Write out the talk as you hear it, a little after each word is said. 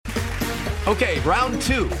Okay, round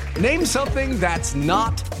two. Name something that's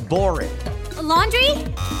not boring. A laundry?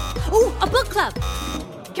 Ooh, a book club.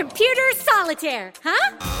 Computer solitaire,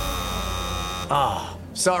 huh?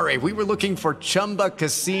 Sorry, we were looking for Chumba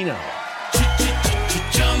Casino.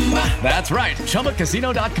 That's right.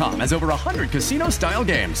 ChumbaCasino.com has over 100 casino-style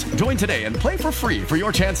games. Join today and play for free for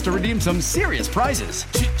your chance to redeem some serious prizes.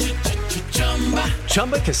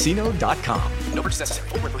 ChumbaCasino.com. No purchase necessary.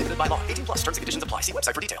 Void where prohibited by law. 18 plus terms and conditions apply. See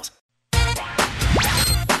website for details.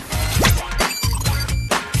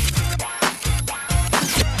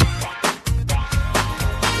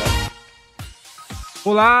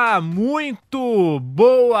 Olá, muito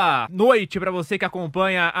boa noite para você que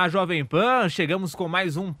acompanha a Jovem Pan. Chegamos com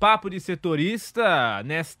mais um Papo de Setorista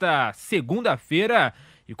nesta segunda-feira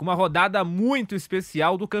e com uma rodada muito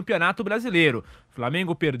especial do Campeonato Brasileiro. O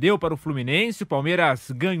Flamengo perdeu para o Fluminense, o Palmeiras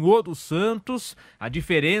ganhou do Santos, a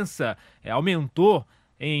diferença aumentou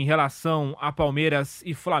em relação a Palmeiras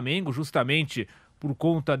e Flamengo, justamente por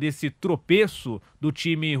conta desse tropeço do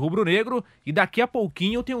time rubro-negro, e daqui a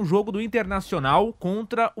pouquinho tem um jogo do Internacional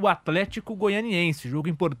contra o Atlético Goianiense, jogo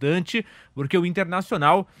importante porque o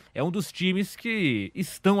Internacional é um dos times que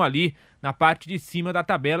estão ali na parte de cima da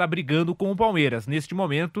tabela brigando com o Palmeiras. Neste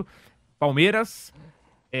momento, Palmeiras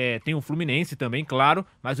tem o Fluminense também, claro,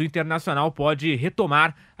 mas o Internacional pode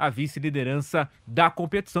retomar a vice-liderança da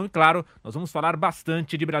competição. E claro, nós vamos falar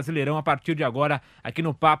bastante de Brasileirão a partir de agora aqui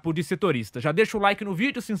no Papo de Setorista. Já deixa o like no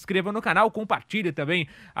vídeo, se inscreva no canal, compartilhe também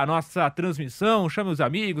a nossa transmissão, chame os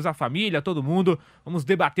amigos, a família, todo mundo. Vamos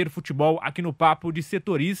debater futebol aqui no Papo de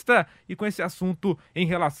Setorista e com esse assunto em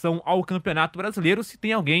relação ao Campeonato Brasileiro, se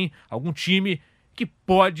tem algum time que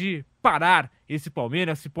pode parar esse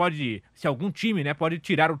Palmeiras, se algum time, pode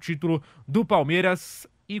tirar o título do Palmeiras.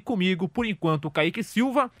 E comigo, por enquanto, o Kaique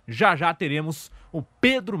Silva. Já teremos o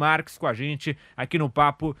Pedro Marques com a gente aqui no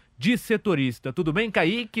Papo de Setorista. Tudo bem,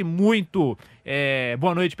 Kaique? Muito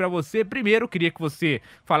boa noite para você. Primeiro, queria que você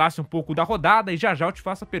falasse um pouco da rodada e já eu te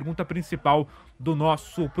faço a pergunta principal do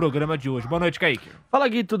nosso programa de hoje. Boa noite, Kaique. Fala,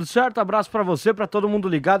 Gui, tudo certo? Abraço para você, para todo mundo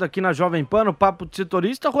ligado aqui na Jovem Pan, no Papo de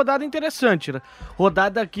Setorista. Rodada interessante, né?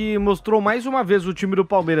 Rodada que mostrou mais uma vez o time do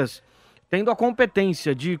Palmeiras tendo a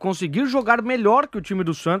competência de conseguir jogar melhor que o time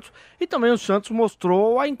do Santos, e também o Santos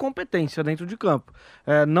mostrou a incompetência dentro de campo.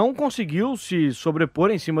 Não conseguiu se sobrepor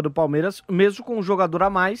em cima do Palmeiras, mesmo com um jogador a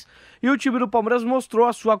mais, e o time do Palmeiras mostrou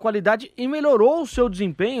a sua qualidade e melhorou o seu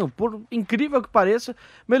desempenho, por incrível que pareça,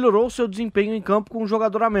 melhorou o seu desempenho em campo com um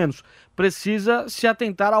jogador a menos. Precisa se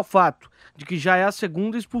atentar ao fato de que já é a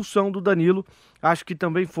segunda expulsão do Danilo. Acho que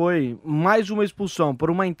também foi mais uma expulsão por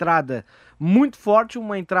uma entrada muito forte,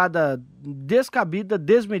 uma entrada descabida,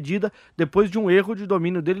 desmedida, depois de um erro de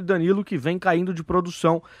domínio dele, Danilo, que vem caindo de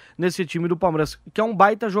produção nesse time do Palmeiras, que é um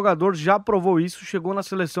baita jogador, já provou isso, chegou na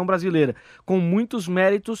seleção brasileira com muitos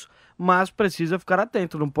méritos, mas precisa ficar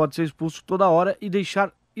atento, não pode ser expulso toda hora e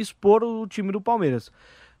deixar expor o time do Palmeiras.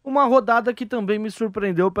 Uma rodada que também me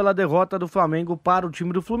surpreendeu pela derrota do Flamengo para o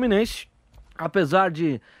time do Fluminense. Apesar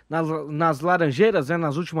de, nas Laranjeiras,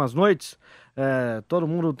 nas últimas noites, todo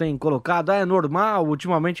mundo tem colocado, é normal,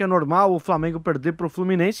 ultimamente é normal o Flamengo perder para o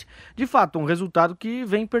Fluminense. De fato, um resultado que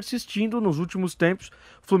vem persistindo nos últimos tempos.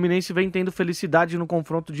 O Fluminense vem tendo felicidade no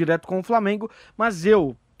confronto direto com o Flamengo, mas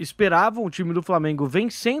eu esperava o time do Flamengo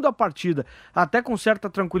vencendo a partida até com certa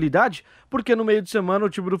tranquilidade, porque no meio de semana o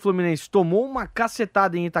time do Fluminense tomou uma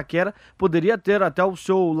cacetada em Itaquera, poderia ter até o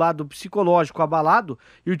seu lado psicológico abalado,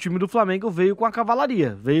 e o time do Flamengo veio com a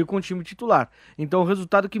cavalaria, veio com o time titular. Então o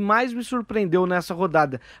resultado que mais me surpreendeu nessa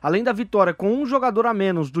rodada, além da vitória com um jogador a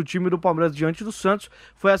menos do time do Palmeiras diante do Santos,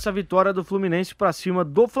 foi essa vitória do Fluminense para cima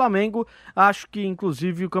do Flamengo. Acho que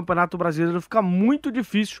inclusive o Campeonato Brasileiro fica muito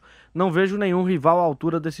difícil, não vejo nenhum rival à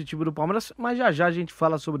altura desse time do Palmeiras, mas já a gente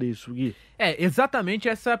fala sobre isso, Gui. Exatamente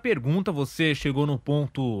essa pergunta. Você chegou no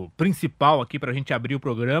ponto principal aqui pra gente abrir o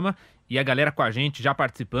programa, e a galera com a gente já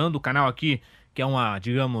participando. O canal aqui, que é uma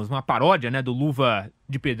paródia, do Luva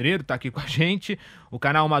de Pedreiro, tá aqui com a gente. O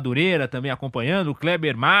canal Madureira também acompanhando, o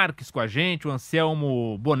Kleber Marques com a gente, o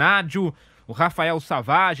Anselmo Bonadio, o Rafael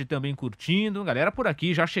Savage também curtindo, galera por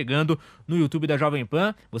aqui já chegando no YouTube da Jovem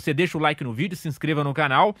Pan. Você deixa o like no vídeo, se inscreva no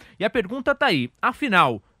canal, e a pergunta tá aí,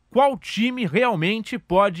 afinal, qual time realmente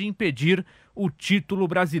pode impedir o título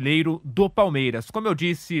brasileiro do Palmeiras? Como eu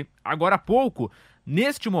disse agora há pouco,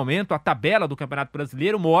 neste momento a tabela do Campeonato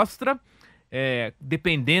Brasileiro mostra,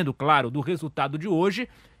 dependendo, claro, do resultado de hoje,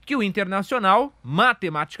 que o Internacional,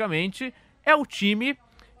 matematicamente, é o time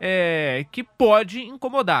que pode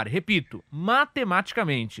incomodar. Repito,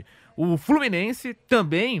 matematicamente. O Fluminense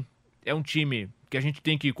também é um time que a gente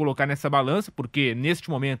tem que colocar nessa balança, porque neste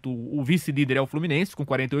momento o vice-líder é o Fluminense, com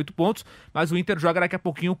 48 pontos, mas o Inter joga daqui a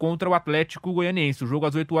pouquinho contra o Atlético Goianiense, o jogo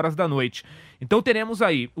às 8 horas da noite. Então teremos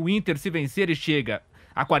aí, o Inter, se vencer, ele chega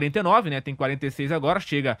a 49, né? Tem 46 agora,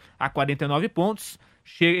 chega a 49 pontos,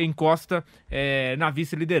 encosta na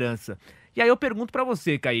vice-liderança. E aí eu pergunto pra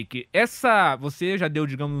você, Kaique, você já deu,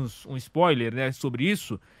 digamos, um spoiler, né, sobre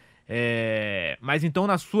isso, mas então,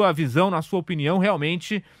 na sua visão, na sua opinião,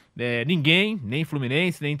 realmente ninguém, nem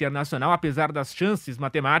Fluminense, nem Internacional, apesar das chances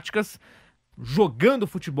matemáticas, jogando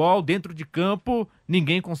futebol dentro de campo,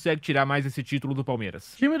 ninguém consegue tirar mais esse título do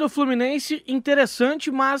Palmeiras. Time do Fluminense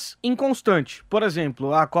interessante, mas inconstante. Por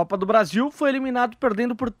exemplo, a Copa do Brasil foi eliminado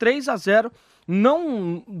perdendo por 3-0,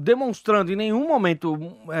 não demonstrando em nenhum momento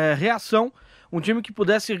reação, um time que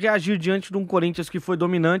pudesse reagir diante de um Corinthians que foi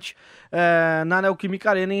dominante na Neoquímica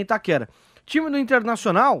Arena em Itaquera. Time do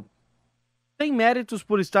Internacional tem méritos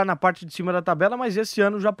por estar na parte de cima da tabela, mas esse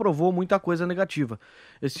ano já provou muita coisa negativa.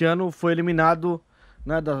 Esse ano foi eliminado,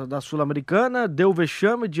 né, da Sul-Americana, deu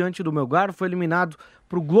vexame diante do Melgar, foi eliminado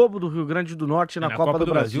para o Globo do Rio Grande do Norte na Copa do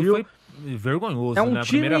Brasil. Foi vergonhoso, né?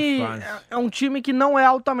 Primeira fase. É um time que não é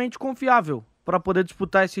altamente confiável para poder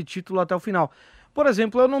disputar esse título até o final. Por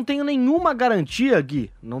exemplo, eu não tenho nenhuma garantia,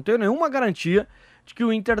 Gui, de que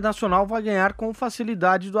o Internacional vai ganhar com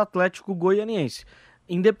facilidade do Atlético Goianiense.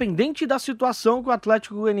 Independente da situação que o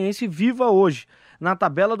Atlético Goianiense viva hoje na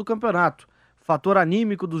tabela do campeonato, fator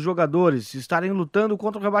anímico dos jogadores, estarem lutando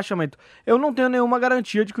contra o rebaixamento, eu não tenho nenhuma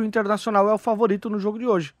garantia de que o Internacional é o favorito no jogo de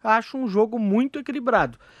hoje. Acho um jogo muito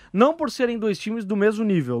equilibrado. Não por serem dois times do mesmo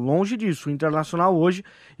nível, longe disso. O Internacional hoje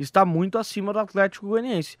está muito acima do Atlético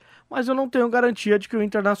Goianiense. Mas eu não tenho garantia de que o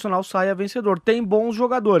Internacional saia vencedor. Tem bons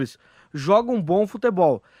jogadores, joga um bom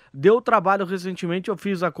futebol. Deu trabalho recentemente, eu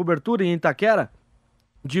fiz a cobertura em Itaquera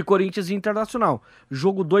de Corinthians e Internacional.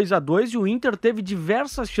 Jogo 2-2 e o Inter teve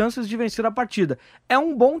diversas chances de vencer a partida. É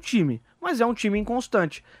um bom time, mas é um time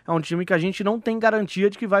inconstante. É um time que a gente não tem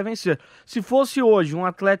garantia de que vai vencer. Se fosse hoje um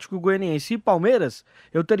Atlético Goianiense e Palmeiras,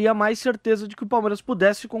 eu teria mais certeza de que o Palmeiras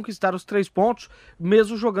pudesse conquistar os 3 pontos,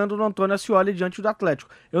 mesmo jogando no Antônio Ascioli diante do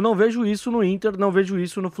Atlético. Eu não vejo isso no Inter, não vejo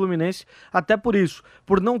isso no Fluminense, até por isso,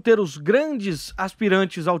 por não ter os grandes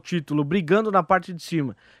aspirantes ao título brigando na parte de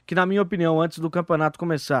cima, que na minha opinião, antes do campeonato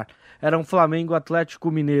começar, eram Flamengo,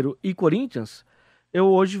 Atlético Mineiro e Corinthians. Eu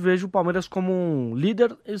hoje vejo o Palmeiras como um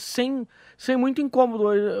líder sem muito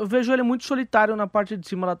incômodo. Eu vejo ele muito solitário na parte de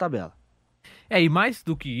cima da tabela. E mais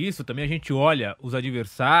do que isso, também a gente olha os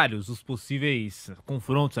adversários, os possíveis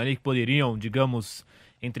confrontos ali que poderiam, digamos,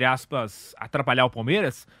 entre aspas, atrapalhar o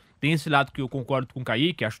Palmeiras. Tem esse lado que eu concordo com o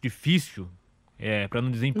Kaique, acho difícil, para não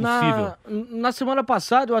dizer impossível. Na semana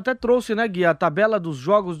passada eu até trouxe, né, Gui, a tabela dos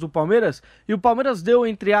jogos do Palmeiras, e o Palmeiras deu,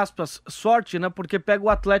 entre aspas, sorte, né, porque pega o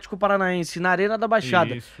Atlético Paranaense na Arena da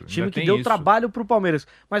Baixada, time que deu trabalho pro Palmeiras,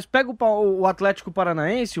 mas pega o Atlético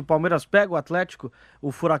Paranaense, o Palmeiras pega o Atlético,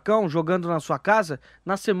 o Furacão, jogando na sua casa,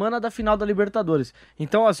 na semana da final da Libertadores.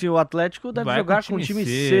 Então, assim, o Atlético deve jogar com o time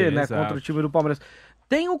C, né, contra o time do Palmeiras.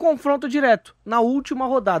 Tem o confronto direto na última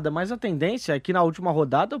rodada, mas a tendência é que na última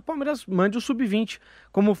rodada o Palmeiras mande o sub-20,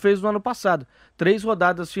 como fez no ano passado. 3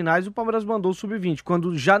 rodadas finais o Palmeiras mandou o sub-20,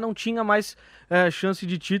 quando já não tinha mais chance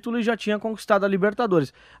de título e já tinha conquistado a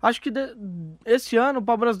Libertadores. Acho que esse ano o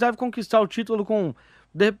Palmeiras deve conquistar o título com,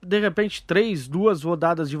 de repente, 2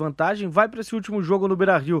 rodadas de vantagem. Vai para esse último jogo no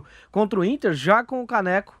Beira-Rio contra o Inter, já com o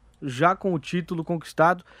caneco, já com o título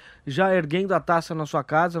conquistado, já erguendo a taça na sua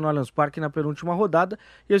casa, no Allianz Parque, na penúltima rodada,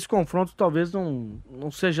 e esse confronto talvez não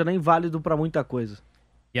seja nem válido para muita coisa.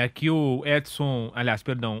 E aqui o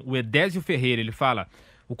Edésio Ferreira, ele fala: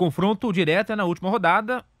 o confronto direto é na última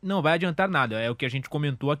rodada, não vai adiantar nada, é o que a gente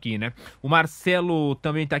comentou aqui, né? O Marcelo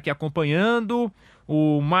também tá aqui acompanhando,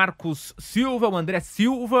 o Marcos Silva, o André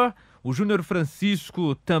Silva, o Júnior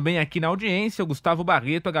Francisco também aqui na audiência, o Gustavo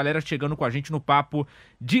Barreto, a galera chegando com a gente no papo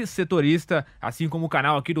de setorista, assim como o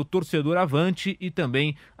canal aqui do Torcedor Avante e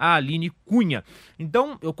também a Aline Cunha.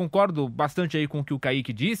 Então, eu concordo bastante aí com o que o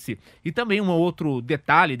Kaique disse, e também um outro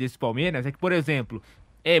detalhe desse Palmeiras é que, por exemplo,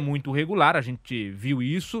 é muito regular, a gente viu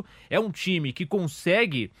isso, é um time que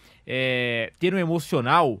consegue ter um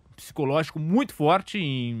emocional psicológico muito forte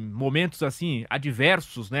em momentos assim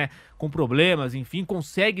adversos, né, com problemas, enfim,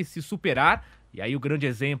 consegue se superar. E aí o grande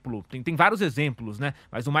exemplo, tem vários exemplos, né,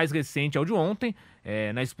 mas o mais recente é o de ontem,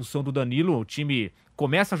 na expulsão do Danilo. O time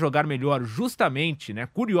começa a jogar melhor justamente, né,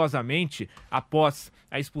 curiosamente, após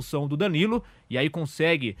a expulsão do Danilo, e aí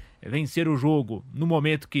consegue vencer o jogo no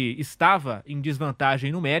momento que estava em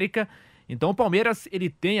desvantagem numérica. Então o Palmeiras, ele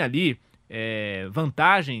tem ali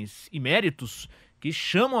vantagens e méritos que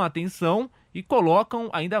chamam a atenção e colocam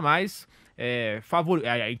ainda mais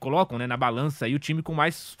aí colocam, né, na balança aí o time com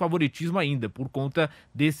mais favoritismo ainda, por conta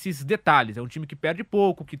desses detalhes. É um time que perde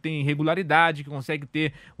pouco, que tem regularidade, que consegue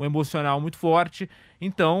ter um emocional muito forte.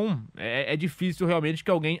 Então, é difícil realmente que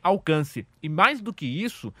alguém alcance. E mais do que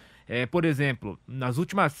isso, por exemplo, nas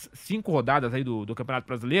últimas 5 rodadas aí do Campeonato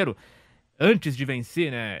Brasileiro, antes de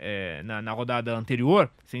vencer, né, na rodada anterior,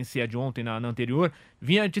 sem ser a de ontem, na anterior,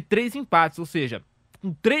 vinha de 3 empates, ou seja,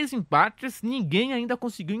 com 3 empates, ninguém ainda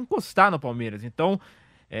conseguiu encostar no Palmeiras. Então,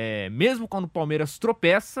 mesmo quando o Palmeiras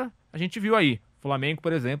tropeça, a gente viu aí, o Flamengo,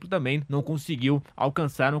 por exemplo, também não conseguiu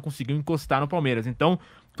alcançar, não conseguiu encostar no Palmeiras. Então,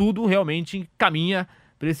 tudo realmente caminha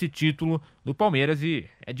para esse título do Palmeiras e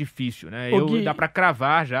é difícil, né? Dá para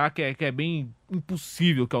cravar já que é bem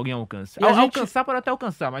impossível que alguém alcance. Alcançar pode até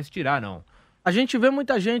alcançar, mas tirar não. A gente vê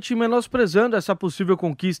muita gente menosprezando essa possível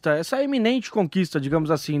conquista, essa eminente conquista,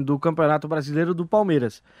 digamos assim, do Campeonato Brasileiro do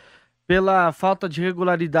Palmeiras. Pela falta de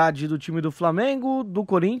regularidade do time do Flamengo, do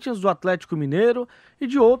Corinthians, do Atlético Mineiro e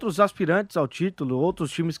de outros aspirantes ao título,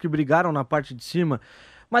 outros times que brigaram na parte de cima.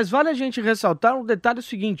 Mas vale a gente ressaltar um detalhe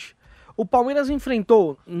seguinte: o Palmeiras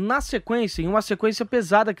enfrentou na sequência, em uma sequência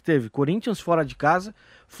pesada que teve, Corinthians fora de casa,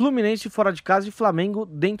 Fluminense fora de casa e Flamengo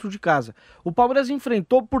dentro de casa. O Palmeiras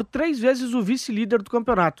enfrentou por 3 vezes o vice-líder do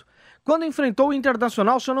campeonato. Quando enfrentou o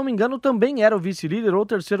Internacional, se eu não me engano, também era o vice-líder ou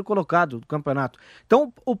terceiro colocado do campeonato.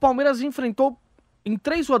 Então, o Palmeiras enfrentou em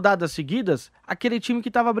 3 rodadas seguidas aquele time que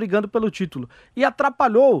estava brigando pelo título e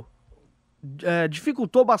atrapalhou,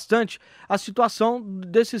 dificultou bastante a situação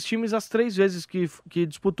desses times as 3 vezes que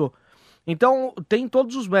disputou. Então, tem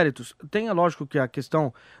todos os méritos. Tem, é lógico, que a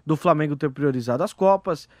questão do Flamengo ter priorizado as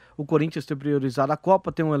Copas, o Corinthians ter priorizado a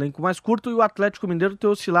Copa, ter um elenco mais curto, e o Atlético Mineiro ter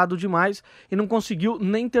oscilado demais e não conseguiu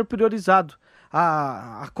nem ter priorizado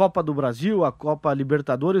a Copa do Brasil, a Copa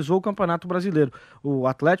Libertadores ou o Campeonato Brasileiro. O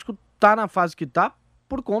Atlético tá na fase que tá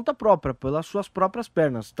por conta própria, pelas suas próprias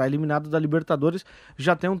pernas. Está eliminado da Libertadores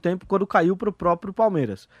já tem um tempo, quando caiu para o próprio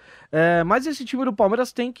Palmeiras. Mas esse time do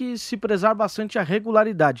Palmeiras tem que se prezar bastante a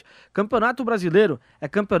regularidade. Campeonato Brasileiro é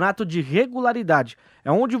campeonato de regularidade.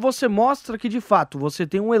 É onde você mostra que, de fato, você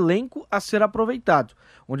tem um elenco a ser aproveitado.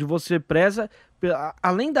 Onde você preza,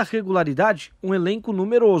 além da regularidade, um elenco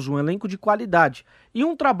numeroso, um elenco de qualidade. E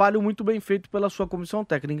um trabalho muito bem feito pela sua comissão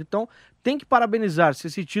técnica. Então, tem que parabenizar. Se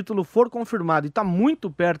esse título for confirmado e está muito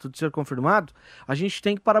perto de ser confirmado, a gente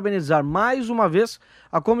tem que parabenizar mais uma vez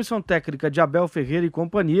a comissão técnica de Abel Ferreira e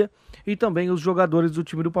companhia e também os jogadores do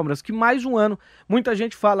time do Palmeiras, que mais um ano, muita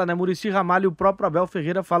gente fala, né? Muricy Ramalho e o próprio Abel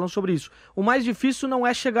Ferreira falam sobre isso. O mais difícil não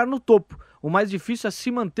é chegar no topo, o mais difícil é se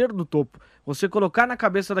manter no topo. Você colocar na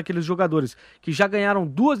cabeça daqueles jogadores que já ganharam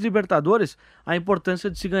 2 Libertadores a importância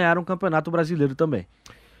de se ganhar um Campeonato Brasileiro também.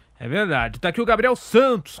 É verdade. Tá aqui o Gabriel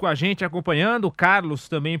Santos com a gente acompanhando, o Carlos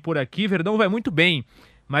também por aqui. Verdão vai muito bem,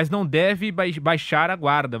 mas não deve baixar a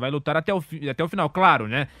guarda, vai lutar até o final, claro,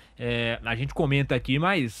 né? A gente comenta aqui,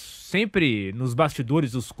 mas sempre nos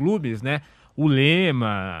bastidores dos clubes, né? O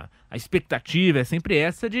lema, a expectativa é sempre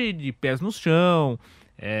essa de pés no chão,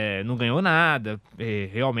 não ganhou nada,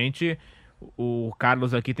 realmente o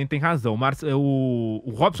Carlos aqui tem razão.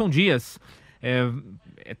 O Robson Dias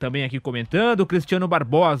também aqui comentando, o Cristiano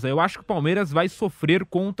Barbosa, eu acho que o Palmeiras vai sofrer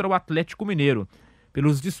contra o Atlético Mineiro,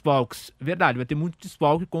 pelos desfalques. Verdade, vai ter muito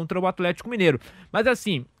desfalque contra o Atlético Mineiro. Mas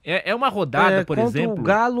assim, é uma rodada, por exemplo... Contra o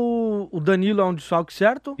Galo, o Danilo é um desfalque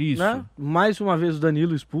certo, isso, né? Mais uma vez o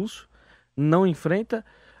Danilo expulso, não enfrenta.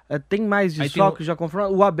 Tem mais desfalque já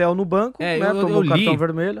confirmado. O Abel no banco, tomou cartão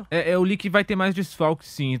vermelho. Eu li que vai ter mais desfalque,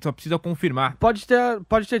 sim, só precisa confirmar. Pode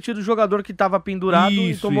ter tido jogador que estava pendurado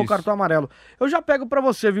e tomou cartão amarelo. Eu já pego pra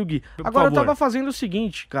você, viu, Gui? Agora, eu tava fazendo o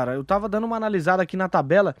seguinte, cara, eu tava dando uma analisada aqui na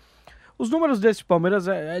tabela. Os números desse Palmeiras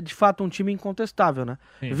é de fato um time incontestável, né?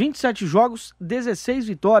 Sim. 27 jogos, 16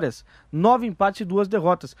 vitórias, 9 empates e 2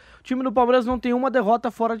 derrotas. O time do Palmeiras não tem uma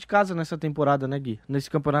derrota fora de casa nessa temporada, né, Gui? Nesse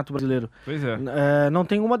Campeonato Brasileiro. Pois é. Não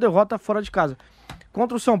tem uma derrota fora de casa.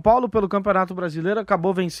 Contra o São Paulo, pelo Campeonato Brasileiro,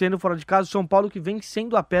 acabou vencendo fora de casa. O São Paulo que vem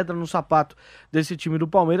sendo a pedra no sapato desse time do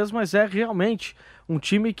Palmeiras, mas é realmente um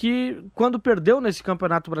time que, quando perdeu nesse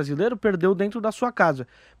Campeonato Brasileiro, perdeu dentro da sua casa.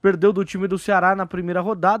 Perdeu do time do Ceará na primeira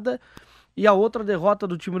rodada. E a outra derrota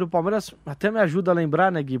do time do Palmeiras, até me ajuda a lembrar,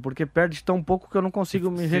 né, Gui? Porque perde tão pouco que eu não consigo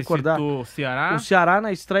me recordar. O Ceará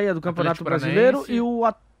na estreia do Campeonato Brasileiro e o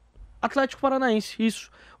Atlético Paranaense, isso.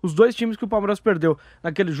 Os 2 times que o Palmeiras perdeu.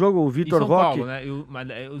 Naquele jogo, o Vitor Roque... Paulo, né?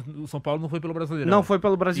 O São Paulo não foi pelo Brasileiro. Não foi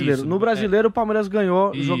pelo Brasileiro. Isso, no Brasileiro, o Palmeiras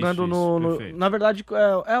ganhou jogando no... Na verdade,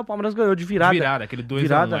 o Palmeiras ganhou de virada. De virada, aquele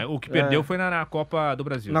 2-1. O que perdeu foi na Copa do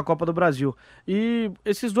Brasil. Na Copa do Brasil. E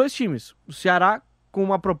esses 2 times, o Ceará com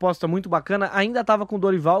uma proposta muito bacana, ainda estava com o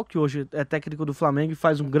Dorival, que hoje é técnico do Flamengo e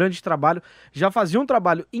faz um grande trabalho, já fazia um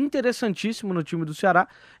trabalho interessantíssimo no time do Ceará,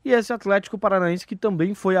 e esse Atlético Paranaense, que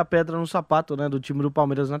também foi a pedra no sapato, né, do time do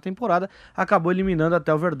Palmeiras na temporada, acabou eliminando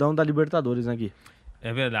até o Verdão da Libertadores, né, Gui?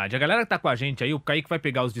 É verdade. A galera que tá com a gente aí, o Kaique vai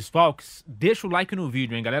pegar os desfalques, deixa o like no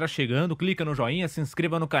vídeo, hein? Galera chegando, clica no joinha, se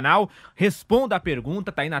inscreva no canal, responda a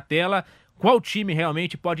pergunta, tá aí na tela. Qual time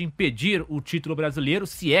realmente pode impedir o título brasileiro,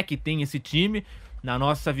 se é que tem esse time? Na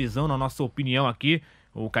nossa visão, na nossa opinião aqui,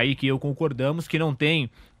 o Kaique e eu concordamos que não tem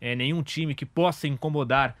nenhum time que possa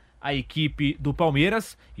incomodar a equipe do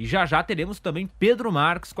Palmeiras. E já já teremos também Pedro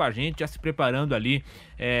Marques com a gente, já se preparando ali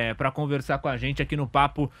para conversar com a gente aqui no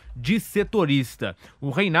Papo de Setorista.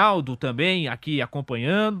 O Reinaldo também aqui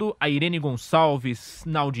acompanhando, a Irene Gonçalves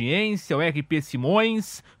na audiência, o RP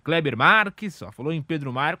Simões, Kleber Marques, ó, falou em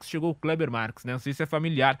Pedro Marques, chegou o Kleber Marques, né? Não sei se é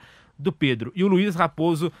familiar do Pedro. E o Luiz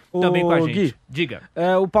Raposo também com a gente. Gui, diga.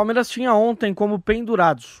 O Palmeiras tinha ontem como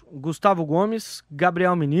pendurados Gustavo Gomes,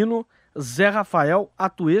 Gabriel Menino, Zé Rafael,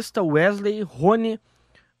 Atuesta, Wesley, Rony,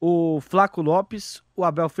 o Flaco Lopes, o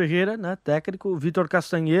Abel Ferreira, né, técnico, o Vitor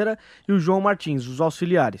Castanheira e o João Martins, os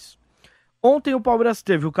auxiliares. Ontem o Palmeiras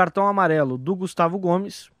teve o cartão amarelo do Gustavo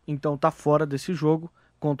Gomes, então tá fora desse jogo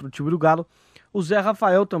contra o time do Galo. O Zé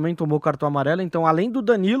Rafael também tomou cartão amarelo, então além do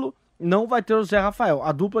Danilo, não vai ter o Zé Rafael.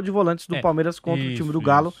 A dupla de volantes do Palmeiras contra o time do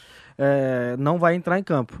Galo não vai entrar em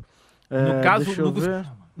campo. No caso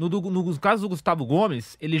do Gustavo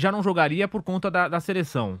Gomes, ele já não jogaria por conta da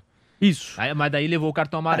seleção. Isso. Mas daí levou o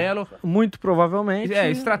cartão amarelo. Muito provavelmente.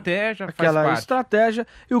 Estratégia. Aquela estratégia.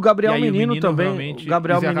 E o Gabriel Menino também.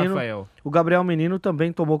 O Gabriel Menino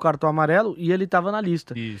também tomou cartão amarelo e ele estava na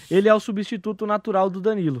lista. Isso. Ele é o substituto natural do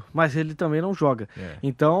Danilo, mas ele também não joga.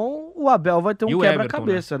 Então o Abel vai ter um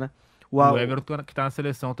quebra-cabeça, né? O Everton que tá na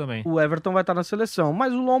seleção também. O Everton vai estar na seleção.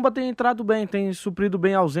 Mas o Lomba tem entrado bem, tem suprido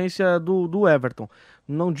bem a ausência do Everton.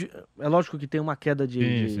 É lógico que tem uma queda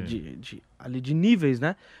de níveis,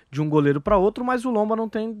 né? De um goleiro para outro, mas o Lomba não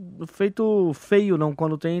tem feito feio não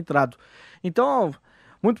quando tem entrado. Então,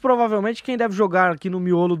 muito provavelmente quem deve jogar aqui no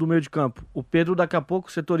miolo do meio de campo, o Pedro daqui a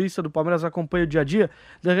pouco, setorista do Palmeiras, acompanha o dia a dia,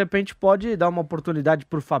 de repente pode dar uma oportunidade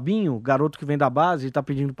pro Fabinho, garoto que vem da base e tá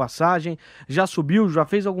pedindo passagem, já subiu, já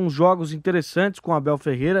fez alguns jogos interessantes com o Abel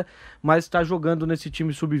Ferreira, mas está jogando nesse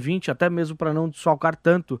time sub-20, até mesmo para não desfalcar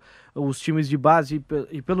tanto os times de base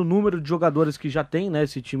e pelo número de jogadores que já tem, né,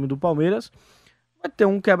 esse time do Palmeiras. Vai ter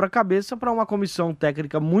um quebra-cabeça para uma comissão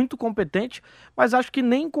técnica muito competente, mas acho que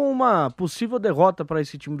nem com uma possível derrota para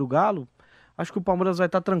esse time do Galo, acho que o Palmeiras vai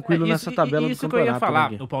estar tranquilo nessa tabela do campeonato. Isso que eu ia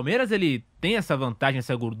falar, o Palmeiras ele tem essa vantagem,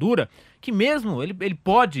 essa gordura, que mesmo ele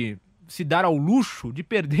pode se dar ao luxo de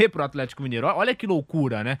perder para o Atlético Mineiro. Olha que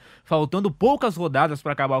loucura, né? Faltando poucas rodadas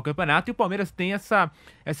para acabar o campeonato e o Palmeiras tem essa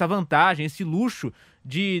vantagem, esse luxo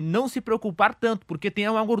de não se preocupar tanto, porque tem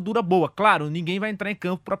uma gordura boa. Claro, ninguém vai entrar em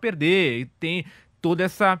campo para perder, e tem toda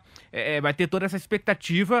essa vai ter toda essa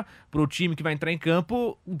expectativa pro time que vai entrar em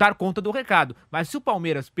campo dar conta do recado. Mas se o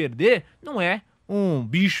Palmeiras perder, não é um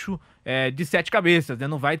bicho de 7 cabeças, né?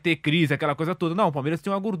 Não vai ter crise, aquela coisa toda. Não, o Palmeiras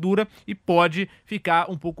tem uma gordura e pode ficar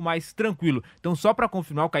um pouco mais tranquilo. Então, só para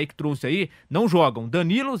confirmar, o Kaique trouxe aí, não jogam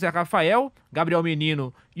Danilo, Zé Rafael, Gabriel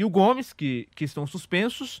Menino e o Gomes, que estão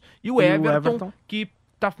suspensos, e o Everton, que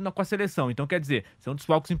tá com a seleção. Então, quer dizer, são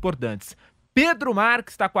desfalques importantes. Pedro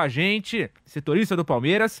Marques está com a gente, setorista do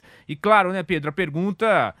Palmeiras. E claro, né, Pedro, a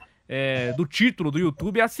pergunta do título do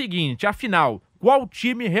YouTube é a seguinte: afinal, qual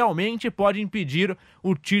time realmente pode impedir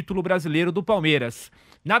o título brasileiro do Palmeiras?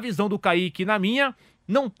 Na visão do Kaique e na minha,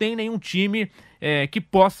 não tem nenhum time que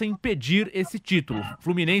possa impedir esse título.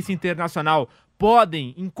 Fluminense e Internacional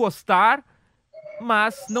podem encostar,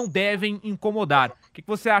 mas não devem incomodar. O que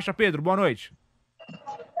você acha, Pedro? Boa noite.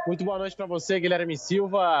 Muito boa noite para você, Guilherme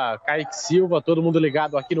Silva, Kaique Silva, todo mundo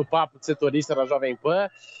ligado aqui no Papo de Setorista da Jovem Pan.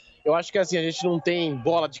 Eu acho que assim, a gente não tem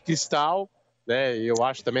bola de cristal, né? Eu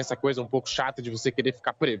acho também essa coisa um pouco chata de você querer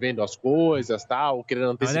ficar prevendo as coisas, tal, querendo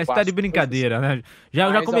antecipar. Mas tá de brincadeira, né?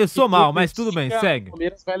 Já começou mal, mas tudo bem, segue. O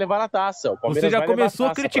Palmeiras vai levar a taça. Você já começou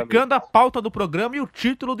criticando a pauta do programa e o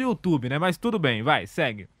título do YouTube, né? Mas tudo bem, vai,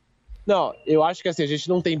 segue. Não, eu acho que assim, a gente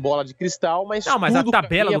não tem bola de cristal, mas não, mas a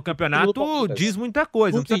tabela do campeonato diz muita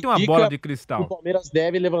coisa, não precisa ter uma bola de cristal. O Palmeiras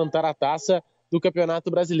deve levantar a taça do Campeonato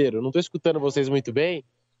Brasileiro. Eu não tô escutando vocês muito bem,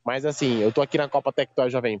 mas assim, eu tô aqui na Copa Tectoy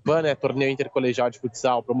Jovem Pan, né, torneio intercolegial de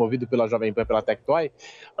futsal promovido pela Jovem Pan, pela Tectoy,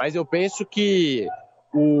 mas eu penso que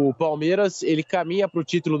o Palmeiras, ele caminha para o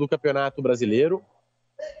título do Campeonato Brasileiro.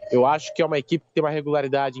 Eu acho que é uma equipe que tem uma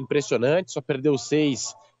regularidade impressionante, só perdeu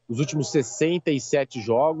 6 nos últimos 67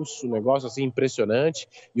 jogos, um negócio assim impressionante,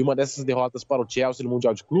 e uma dessas derrotas para o Chelsea no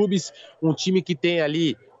Mundial de Clubes, um time que tem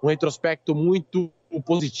ali um retrospecto muito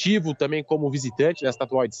positivo também como visitante nesta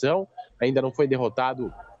atual edição, ainda não foi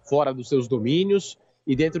derrotado fora dos seus domínios,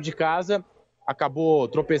 e dentro de casa acabou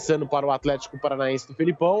tropeçando para o Atlético Paranaense do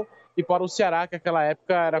Felipão e para o Ceará, que naquela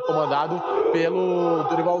época era comandado pelo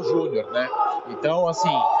Dorival Júnior, né? Então,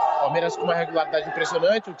 assim, Palmeiras com uma regularidade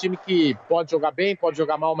impressionante, um time que pode jogar bem, pode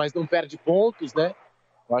jogar mal, mas não perde pontos, né?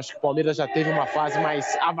 Eu acho que o Palmeiras já teve uma fase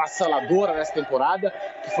mais avassaladora nessa temporada,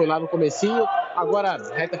 que foi lá no comecinho. Agora,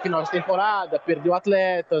 reta final de temporada, perdeu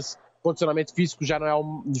atletas, condicionamento físico já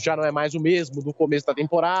não é mais o mesmo do começo da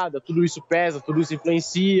temporada, tudo isso pesa, tudo isso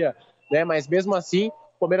influencia, né? Mas mesmo assim,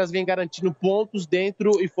 o Palmeiras vem garantindo pontos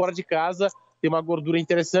dentro e fora de casa, tem uma gordura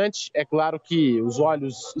interessante. É claro que os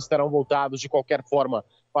olhos estarão voltados de qualquer forma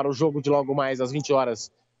para o jogo de logo mais às 20 horas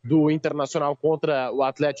do Internacional contra o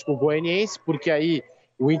Atlético Goianiense, porque aí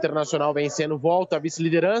o Internacional vencendo volta à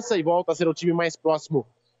vice-liderança e volta a ser o time mais próximo,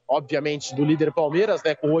 obviamente, do líder Palmeiras,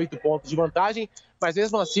 né, com 8 pontos de vantagem, mas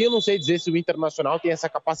mesmo assim eu não sei dizer se o Internacional tem essa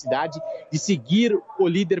capacidade de seguir o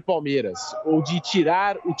líder Palmeiras ou de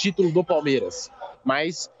tirar o título do Palmeiras,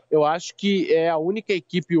 mas eu acho que é a única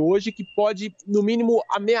equipe hoje que pode, no mínimo,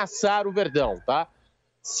 ameaçar o Verdão, tá?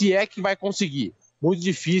 Se é que vai conseguir. Muito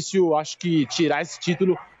difícil, acho que, tirar esse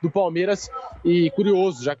título do Palmeiras. E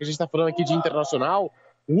curioso, já que a gente está falando aqui de Internacional,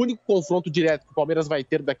 o único confronto direto que o Palmeiras vai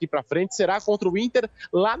ter daqui para frente será contra o Inter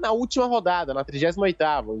lá na última rodada, na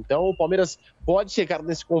 38ª. Então o Palmeiras pode chegar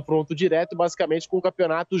nesse confronto direto basicamente com o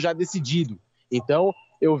campeonato já decidido. Então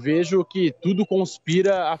eu vejo que tudo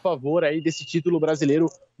conspira a favor aí desse título brasileiro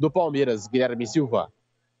do Palmeiras, Guilherme Silva.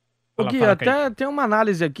 Gui, até tem uma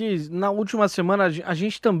análise aqui, na última semana a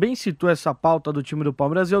gente também citou essa pauta do time do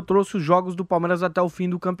Palmeiras e eu trouxe os jogos do Palmeiras até o fim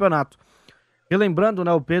do campeonato. Relembrando,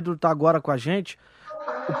 né, o Pedro tá agora com a gente,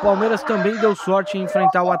 o Palmeiras também deu sorte em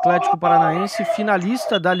enfrentar o Atlético Paranaense,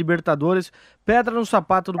 finalista da Libertadores, pedra no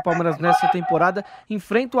sapato do Palmeiras nessa temporada,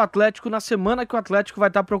 enfrenta o Atlético na semana que o Atlético vai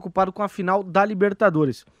estar preocupado com a final da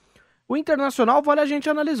Libertadores. O Internacional vale a gente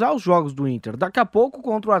analisar os jogos do Inter, daqui a pouco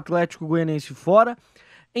contra o Atlético Goianiense fora,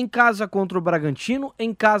 em casa contra o Bragantino,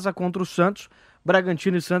 em casa contra o Santos,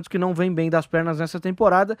 Bragantino e Santos que não vem bem das pernas nessa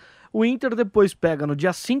temporada. O Inter depois pega no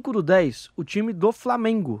dia 5/10 o time do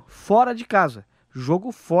Flamengo, fora de casa,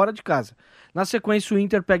 jogo fora de casa. Na sequência o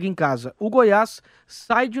Inter pega em casa o Goiás,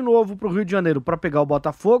 sai de novo para o Rio de Janeiro para pegar o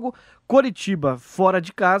Botafogo, Coritiba fora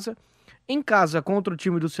de casa, em casa contra o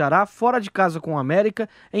time do Ceará, fora de casa com o América,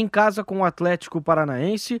 em casa com o Atlético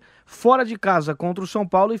Paranaense, fora de casa contra o São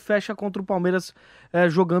Paulo e fecha contra o Palmeiras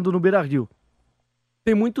jogando no Beira-Rio.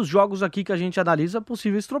 Tem muitos jogos aqui que a gente analisa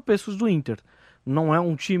possíveis tropeços do Inter. Não é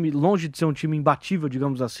um time, longe de ser um time imbatível,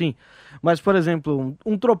 digamos assim, mas, por exemplo,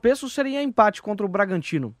 um tropeço seria empate contra o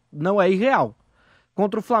Bragantino. Não é irreal.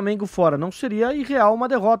 Contra o Flamengo fora, não seria irreal uma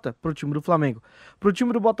derrota para o time do Flamengo. Para o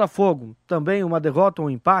time do Botafogo, também uma derrota ou um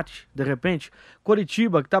empate, de repente.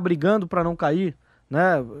 Coritiba, que está brigando para não cair,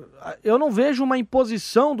 né? Eu não vejo uma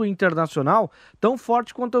imposição do Internacional tão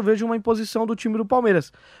forte quanto eu vejo uma imposição do time do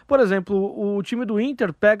Palmeiras. Por exemplo, o time do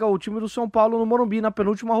Inter pega o time do São Paulo no Morumbi na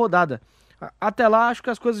penúltima rodada. Até lá, acho que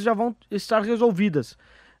as coisas já vão estar resolvidas.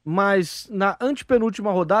 Mas na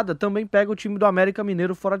antepenúltima rodada, também pega o time do América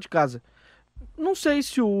Mineiro fora de casa. Não sei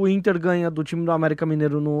se o Inter ganha do time do América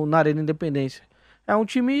Mineiro na Arena Independência. É um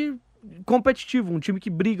time competitivo, um time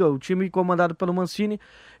que briga, o time comandado pelo Mancini.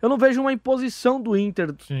 Eu não vejo uma imposição do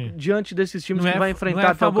Inter diante desses times que vai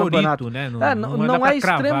enfrentar até o campeonato. Né? Não é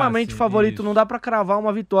extremamente cravar, favorito, isso. Não dá para cravar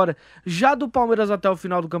uma vitória. Já do Palmeiras até o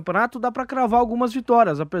final do campeonato, dá para cravar algumas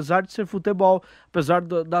vitórias, apesar de ser futebol, apesar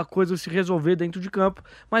da coisa se resolver dentro de campo,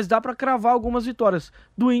 mas dá para cravar algumas vitórias.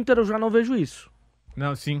 Do Inter eu já não vejo isso.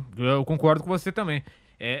 Não, sim, eu concordo com você também.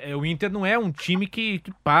 O Inter não é um time que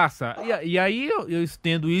passa. E aí eu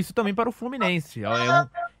estendo isso também para o Fluminense.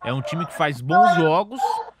 É um time que faz bons jogos,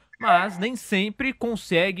 mas nem sempre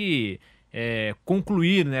consegue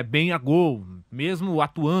concluir, né, bem a gol, mesmo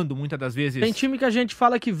atuando muitas das vezes. Tem time que a gente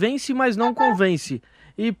fala que vence, mas não convence.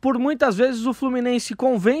 E por muitas vezes o Fluminense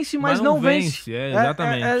convence, mas não vence.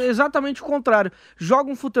 Exatamente. É exatamente o contrário. Joga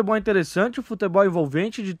um futebol interessante, um futebol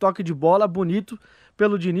envolvente, de toque de bola, bonito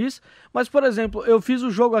pelo Diniz. Mas, por exemplo, eu fiz o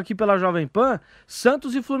jogo aqui pela Jovem Pan,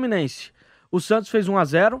 Santos e Fluminense. O Santos fez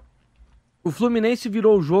 1-0. O Fluminense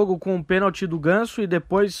virou o jogo com um pênalti do Ganso e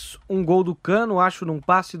depois um gol do Cano, acho, num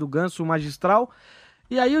passe do Ganso magistral.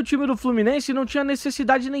 E aí o time do Fluminense não tinha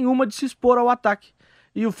necessidade nenhuma de se expor ao ataque.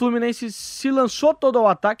 e o Fluminense se lançou todo ao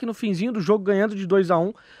ataque no finzinho do jogo, ganhando de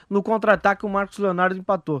 2-1. No contra-ataque, o Marcos Leonardo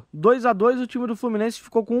empatou. 2-2, o time do Fluminense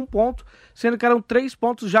ficou com 1 ponto, sendo que eram 3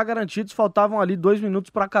 pontos já garantidos, faltavam ali 2 minutos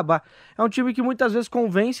para acabar. É um time que muitas vezes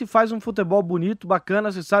convence, faz um futebol bonito,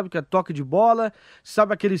 bacana, você sabe que é toque de bola, você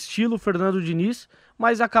sabe aquele estilo Fernando Diniz,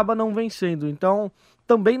 mas acaba não vencendo. Então,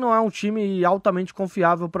 também não é um time altamente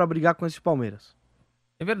confiável para brigar com esse Palmeiras.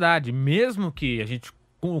 É verdade, mesmo que a gente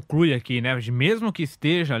conclui aqui, né, mesmo que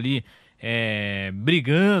esteja ali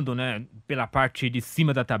brigando, né, pela parte de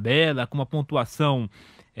cima da tabela, com uma pontuação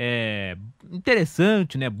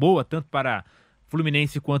interessante, né, boa, tanto para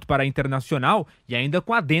Fluminense quanto para Internacional, e ainda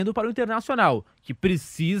com adendo para o Internacional, que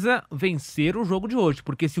precisa vencer o jogo de hoje,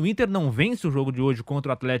 porque se o Inter não vence o jogo de hoje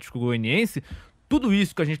contra o Atlético Goianiense, tudo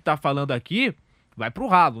isso que a gente está falando aqui vai pro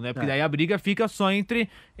ralo, né? Porque daí a briga fica só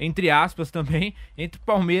entre aspas também, entre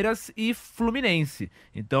Palmeiras e Fluminense.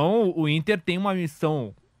 Então o Inter tem uma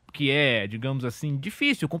missão que é, digamos assim,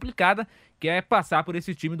 difícil, complicada, que é passar por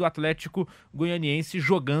esse time do Atlético Goianiense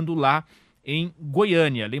jogando lá em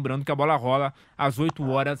Goiânia. Lembrando que a bola rola às 8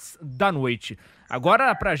 horas da noite.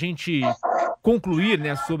 Agora, pra gente concluir,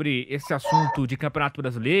 né, sobre esse assunto de Campeonato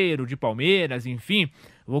Brasileiro, de Palmeiras, enfim,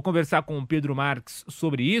 eu vou conversar com o Pedro Marques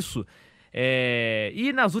sobre isso.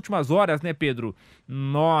 E nas últimas horas, né, Pedro,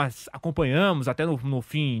 nós acompanhamos até no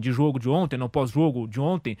fim de jogo de ontem, no pós-jogo de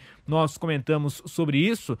ontem, nós comentamos sobre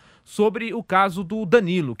isso, sobre o caso do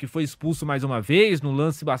Danilo, que foi expulso mais uma vez, num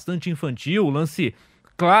lance bastante infantil, lance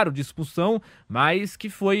claro de expulsão, mas que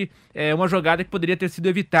foi uma jogada que poderia ter sido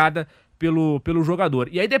evitada pelo jogador.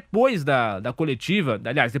 E aí depois da coletiva,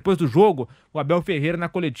 aliás, depois do jogo, o Abel Ferreira na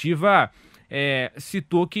coletiva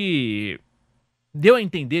citou que deu a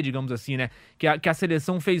entender, digamos assim, né, que a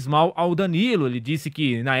seleção fez mal ao Danilo. Ele disse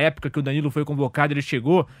que na época que o Danilo foi convocado, ele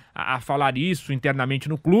chegou a falar isso internamente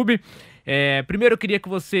no clube. Primeiro eu queria que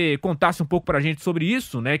você contasse um pouco pra gente sobre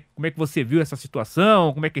isso, né, como é que você viu essa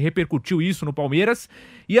situação, como é que repercutiu isso no Palmeiras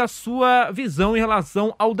e a sua visão em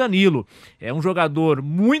relação ao Danilo. É um jogador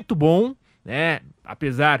muito bom, né,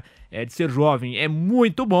 apesar de ser jovem, é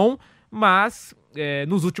muito bom, mas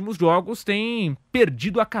nos últimos jogos tem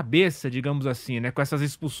perdido a cabeça, digamos assim, né, com essas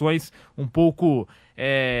expulsões um pouco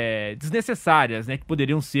desnecessárias, né, que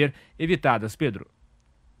poderiam ser evitadas. Pedro.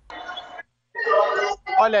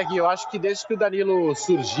 Olha, Gui, eu acho que desde que o Danilo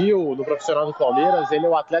surgiu no profissional do Palmeiras, ele é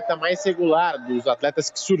o atleta mais regular dos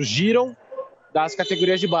atletas que surgiram das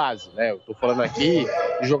categorias de base, né? Eu tô falando aqui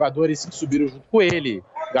de jogadores que subiram junto com ele,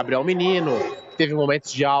 Gabriel Menino, que teve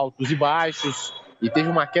momentos de altos e baixos, e teve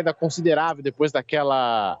uma queda considerável depois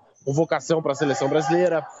daquela convocação para a seleção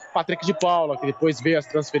brasileira. Patrick de Paula, que depois veio a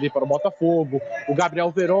se transferir para o Botafogo. O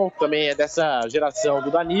Gabriel Veron, que também é dessa geração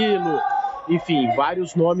do Danilo. Enfim,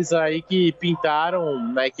 vários nomes aí que pintaram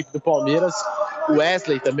na equipe do Palmeiras. O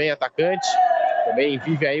Wesley também, atacante. Também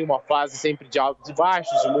vive aí uma fase sempre de altos e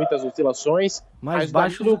baixos, de muitas oscilações. Mais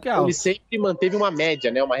baixo do que alto. Ele sempre manteve uma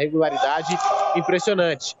média, né? Uma regularidade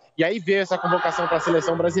impressionante. E aí veio essa convocação para a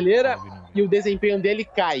seleção brasileira e o desempenho dele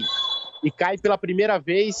cai. E cai pela primeira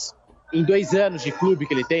vez em 2 anos de clube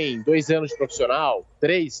que ele tem, 2 anos de profissional,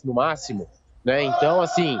 3 no máximo, né? Então,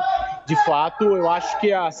 assim, de fato, eu acho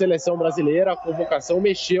que a seleção brasileira, a convocação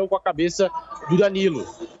mexeu com a cabeça do Danilo.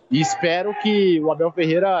 E espero que o Abel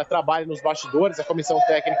Ferreira trabalhe nos bastidores, a comissão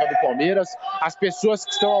técnica do Palmeiras, as pessoas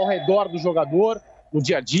que estão ao redor do jogador, no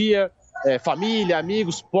dia a dia, família,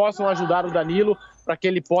 amigos, possam ajudar o Danilo para que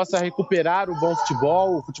ele possa recuperar o bom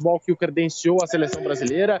futebol, o futebol que o credenciou à seleção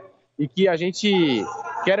brasileira, e que a gente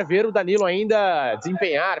quer ver o Danilo ainda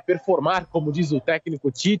desempenhar, performar, como diz o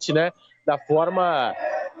técnico Tite, né, da forma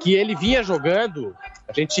que ele vinha jogando.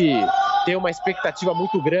 A gente tem uma expectativa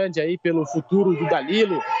muito grande aí pelo futuro do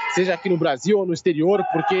Danilo, seja aqui no Brasil ou no exterior,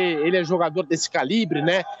 porque ele é jogador desse calibre,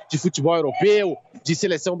 né, de futebol europeu, de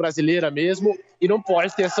seleção brasileira mesmo, e não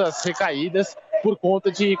pode ter essas recaídas por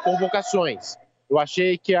conta de convocações. Eu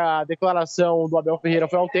achei que a declaração do Abel Ferreira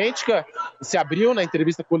foi autêntica, se abriu na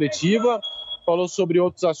entrevista coletiva, falou sobre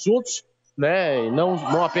outros assuntos, né,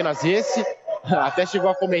 não apenas esse, até chegou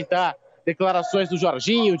a comentar declarações do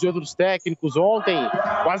Jorginho, de outros técnicos ontem,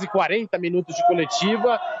 quase 40 minutos de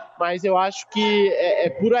coletiva, mas eu acho que é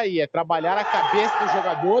por aí, é trabalhar a cabeça do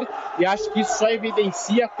jogador, e acho que isso só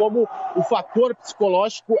evidencia como o fator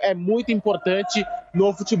psicológico é muito importante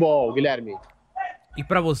no futebol, Guilherme. E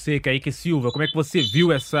pra você, Kaique Silva, como é que você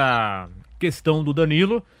viu essa questão do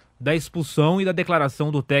Danilo, da expulsão e da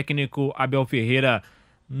declaração do técnico Abel Ferreira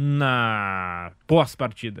na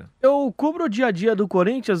pós-partida? Eu cubro o dia a dia do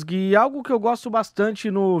Corinthians, Gui, e algo que eu gosto bastante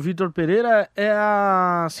no Vitor Pereira é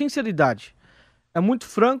a sinceridade. É muito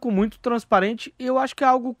franco, muito transparente, e eu acho que é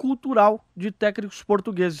algo cultural de técnicos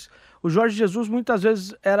portugueses. O Jorge Jesus muitas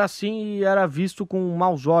vezes era assim e era visto com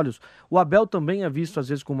maus olhos. O Abel também é visto às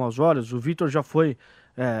vezes com maus olhos. O Vitor já foi...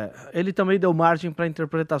 ele também deu margem para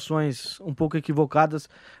interpretações um pouco equivocadas.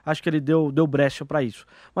 Acho que ele deu brecha para isso.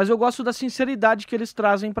 Mas eu gosto da sinceridade que eles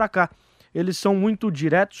trazem para cá. Eles são muito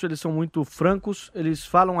diretos, eles são muito francos, eles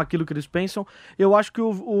falam aquilo que eles pensam. Eu acho que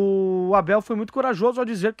o Abel foi muito corajoso ao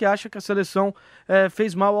dizer que acha que a seleção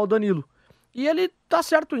fez mal ao Danilo. E ele tá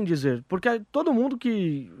certo em dizer, porque todo mundo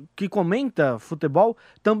que comenta futebol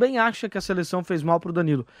também acha que a seleção fez mal pro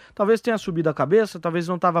Danilo. Talvez tenha subido a cabeça, talvez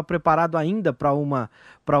não estava preparado ainda para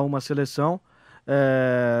uma seleção.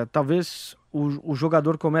 Talvez o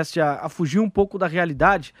jogador comece a fugir um pouco da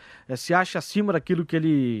realidade, se acha acima daquilo que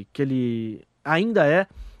ele ainda é,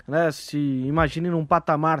 né? Se imagine num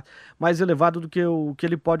patamar mais elevado do que o que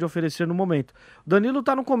ele pode oferecer no momento. O Danilo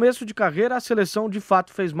está no começo de carreira, a seleção de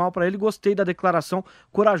fato fez mal para ele. Gostei da declaração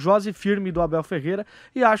corajosa e firme do Abel Ferreira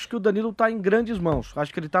e acho que o Danilo está em grandes mãos.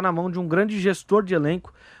 Acho que ele está na mão de um grande gestor de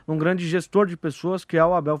elenco, um grande gestor de pessoas, que é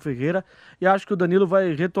o Abel Ferreira, e acho que o Danilo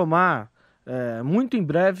vai retomar muito em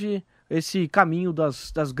breve esse caminho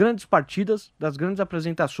das grandes partidas, das grandes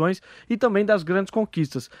apresentações e também das grandes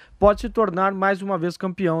conquistas. Pode se tornar mais uma vez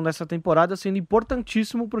campeão nessa temporada, sendo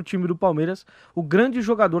importantíssimo para o time do Palmeiras, o grande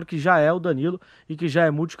jogador que já é o Danilo e que já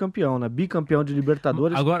é multicampeão, né? Bicampeão de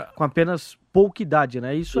Libertadores. Agora, com apenas pouca idade,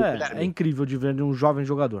 né? Isso é incrível de ver de um jovem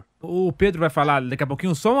jogador. O Pedro vai falar daqui a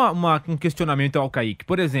pouquinho, só um questionamento ao Kaique.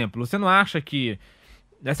 Por exemplo, você não acha que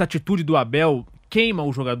essa atitude do Abel queima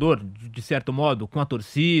o jogador, de certo modo, com a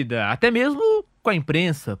torcida, até mesmo com a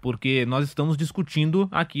imprensa, porque nós estamos discutindo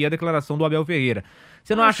aqui a declaração do Abel Ferreira.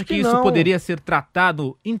 Você não acha que isso poderia ser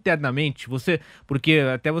tratado internamente? Porque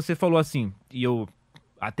até você falou assim, e eu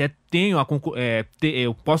até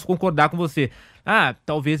eu posso concordar com você.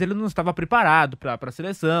 Talvez ele não estava preparado para a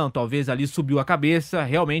seleção, talvez ali subiu a cabeça,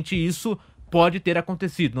 realmente isso pode ter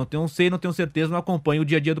acontecido. Não tenho certeza, não acompanho o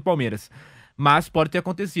dia a dia do Palmeiras. Mas pode ter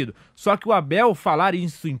acontecido. Só que o Abel falar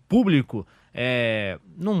isso em público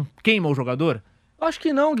não queima o jogador? Acho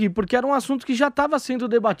que não, Gui, porque era um assunto que já estava sendo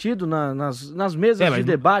debatido nas mesas de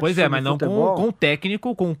debate. Pois mas não com o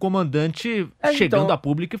técnico, com o comandante chegando a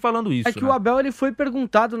público e falando isso. É que o Abel ele foi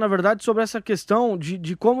perguntado, na verdade, sobre essa questão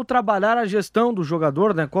de como trabalhar a gestão do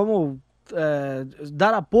jogador, né? Como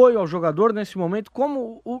dar apoio ao jogador nesse momento,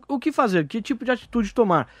 o que fazer, que tipo de atitude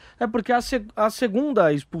tomar. Porque a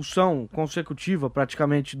segunda expulsão consecutiva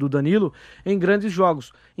praticamente do Danilo em grandes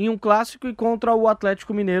jogos, em um clássico e contra o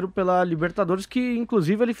Atlético Mineiro pela Libertadores, que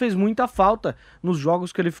inclusive ele fez muita falta nos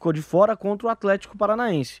jogos que ele ficou de fora contra o Atlético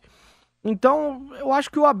Paranaense. Então, eu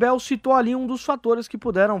acho que o Abel citou ali um dos fatores que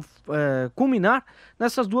puderam culminar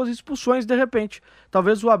nessas duas expulsões de repente.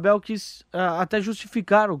 Talvez o Abel quis até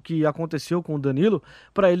justificar o que aconteceu com o Danilo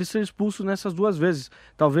para ele ser expulso nessas duas vezes.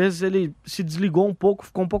 Talvez ele se desligou um pouco,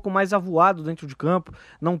 ficou um pouco mais avoado dentro de campo,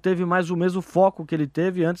 não teve mais o mesmo foco que ele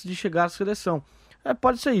teve antes de chegar à seleção.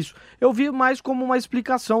 Pode ser isso. Eu vi mais como uma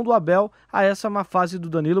explicação do Abel a essa má fase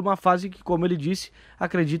do Danilo, uma fase que, como ele disse,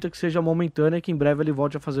 acredita que seja momentânea e que em breve ele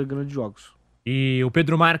volte a fazer grandes jogos. E o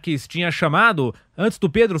Pedro Marques tinha chamado, antes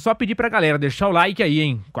do Pedro, só pedir pra galera deixar o like aí,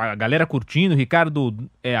 hein? Com a galera curtindo, Ricardo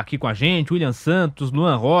aqui com a gente, William Santos,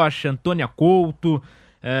 Luan Rocha, Antônia Couto,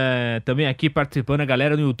 também aqui participando a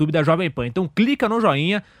galera no YouTube da Jovem Pan. Então clica no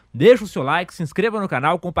joinha, deixa o seu like, se inscreva no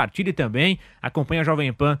canal, compartilhe também, acompanhe a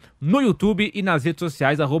Jovem Pan no YouTube e nas redes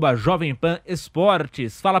sociais, @Jovem Pan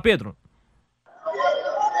Esportes. Fala, Pedro.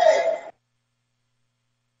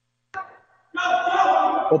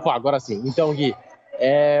 Opa, agora sim. Então, Gui,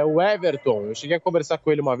 o Everton, eu cheguei a conversar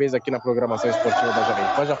com ele uma vez aqui na programação esportiva da Jovem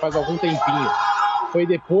Pan, já faz algum tempinho. Foi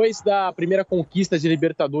depois da primeira conquista de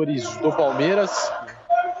Libertadores do Palmeiras,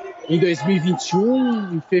 em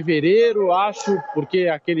 2021, em fevereiro, acho, porque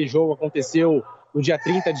aquele jogo aconteceu no dia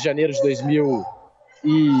 30 de janeiro de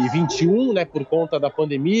 2021, né, por conta da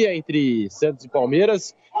pandemia entre Santos e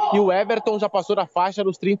Palmeiras, e o Everton já passou da faixa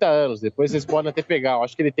dos 30 anos, depois vocês podem até pegar, eu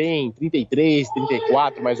acho que ele tem 33,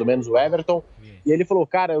 34 mais ou menos, o Everton, e ele falou,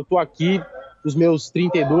 cara, eu tô aqui dos meus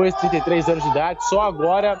 32, 33 anos de idade, só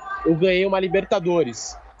agora eu ganhei uma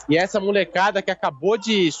Libertadores, e essa molecada que acabou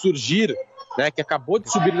de surgir, né, que acabou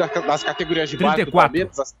de subir das categorias de base do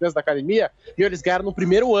Palmeiras, as crianças da academia, e eles ganharam no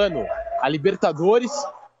primeiro ano a Libertadores,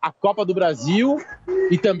 a Copa do Brasil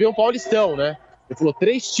e também o Paulistão, né? Ele falou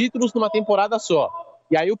 3 títulos numa temporada só.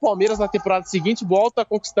 E aí o Palmeiras na temporada seguinte volta a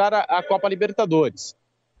conquistar a Copa Libertadores.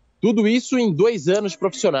 Tudo isso em 2 anos de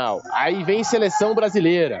profissional. Aí vem seleção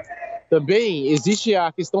brasileira. Também existe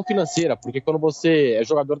a questão financeira, porque quando você é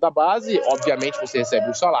jogador da base, obviamente você recebe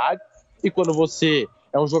um salário, e quando você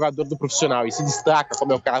é um jogador do profissional e se destaca,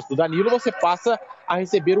 como é o caso do Danilo, você passa a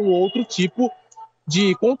receber um outro tipo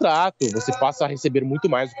de contrato, você passa a receber muito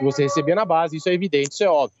mais do que você recebia na base, isso é evidente, isso é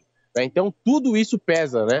óbvio, né? Então tudo isso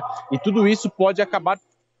pesa, né? E tudo isso pode acabar,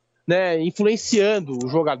 né, influenciando o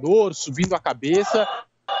jogador, subindo a cabeça.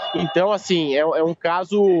 Então, assim, é um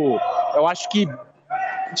caso, eu acho que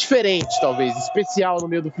diferente, talvez, especial no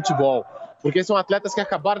meio do futebol, porque são atletas que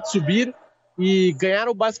acabaram de subir e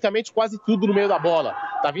ganharam basicamente quase tudo no meio da bola.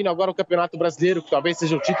 Tá vindo agora o Campeonato Brasileiro, que talvez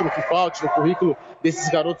seja o título que falte no currículo desses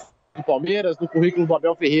garotos do Palmeiras, no currículo do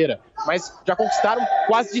Abel Ferreira, mas já conquistaram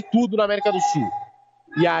quase de tudo na América do Sul.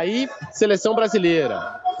 E aí, seleção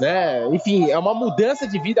brasileira, né? Enfim, é uma mudança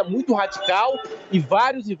de vida muito radical e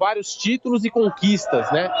vários títulos e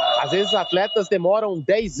conquistas, né? Às vezes, atletas demoram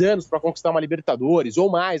 10 anos para conquistar uma Libertadores,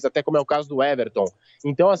 ou mais, até como é o caso do Everton.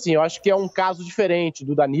 Então, assim, eu acho que é um caso diferente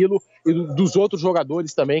do Danilo e dos outros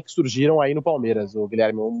jogadores também que surgiram aí no Palmeiras, o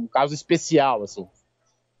Guilherme, um caso especial, assim.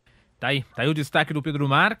 Tá aí o destaque do Pedro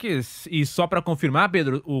Marques. E só para confirmar,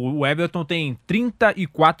 Pedro, o Everton tem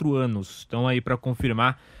 34 anos. Então aí para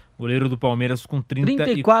confirmar, goleiro do Palmeiras com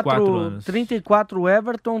 34 anos. 34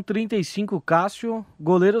 Everton, 35 Cássio.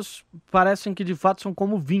 Goleiros parecem que de fato são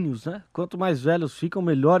como vinhos, né? Quanto mais velhos ficam,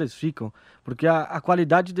 melhores ficam. Porque a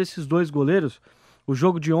qualidade desses dois goleiros, o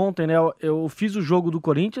jogo de ontem, né? Eu fiz o jogo do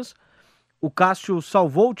Corinthians, o Cássio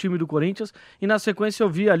salvou o time do Corinthians e na sequência eu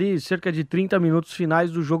vi ali cerca de 30 minutos finais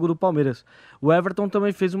do jogo do Palmeiras. O Everton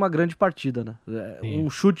também fez uma grande partida, né? Um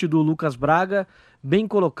chute do Lucas Braga, bem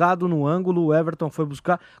colocado no ângulo, o Everton foi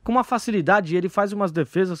buscar com uma facilidade e ele faz umas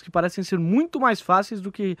defesas que parecem ser muito mais fáceis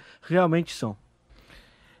do que realmente são.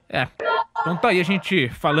 Então tá aí a gente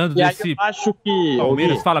falando desse eu acho que,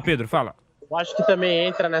 Palmeiras. Fala, Pedro, fala. Eu acho que também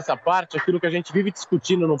entra nessa parte aquilo que a gente vive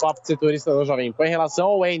discutindo no Papo de Setorista da Jovem Pan em relação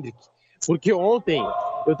ao Endrick. Porque ontem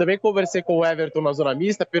eu também conversei com o Everton na Zona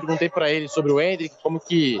Mista, perguntei para ele sobre o Endrick, como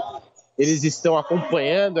que eles estão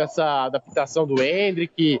acompanhando essa adaptação do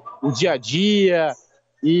Endrick, o dia a dia,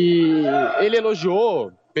 e ele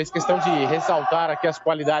elogiou, fez questão de ressaltar aqui as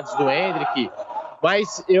qualidades do Endrick,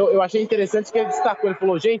 mas eu achei interessante que ele destacou, ele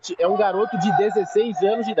falou, gente, é um garoto de 16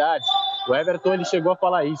 anos de idade. O Everton, ele chegou a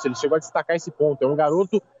falar isso, ele chegou a destacar esse ponto, é um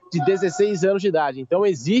garoto de 16 anos de idade. Então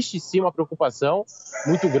existe sim uma preocupação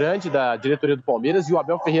muito grande da diretoria do Palmeiras, e o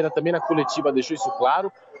Abel Ferreira também na coletiva deixou isso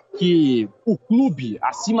claro, que o clube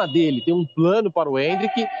acima dele tem um plano para o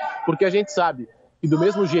Endrick, porque a gente sabe que do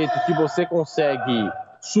mesmo jeito que você consegue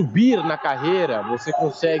subir na carreira, você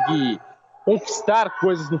consegue conquistar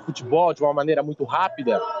coisas no futebol de uma maneira muito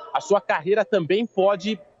rápida, a sua carreira também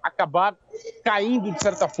pode acabar caindo de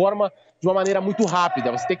certa forma de uma maneira muito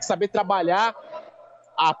rápida. Você tem que saber trabalhar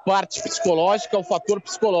a parte psicológica, o fator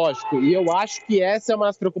psicológico. E eu acho que essa é uma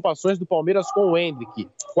das preocupações do Palmeiras com o Endrick,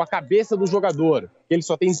 com a cabeça do jogador. Ele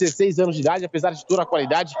só tem 16 anos de idade, apesar de toda a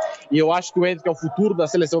qualidade, e eu acho que o Endrick é o futuro da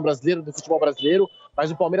seleção brasileira, do futebol brasileiro,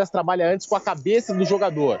 mas o Palmeiras trabalha antes com a cabeça do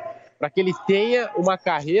jogador, para que ele tenha uma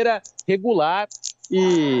carreira regular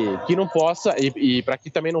e que não possa, e para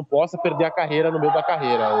que também não possa perder a carreira no meio da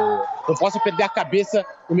carreira, ou não possa perder a cabeça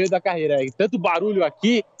no meio da carreira. E tanto barulho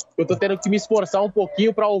aqui, eu tô tendo que me esforçar um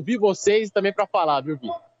pouquinho para ouvir vocês e também para falar, viu, Gui?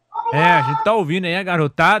 A gente tá ouvindo aí a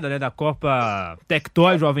garotada, né, da Copa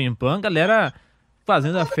Tectoy Jovem Pan, galera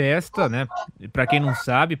fazendo a festa, né? Pra quem não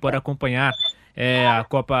sabe, pode acompanhar a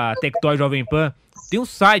Copa Tectoy Jovem Pan. Tem um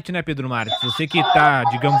site, né, Pedro Marques? Você que tá,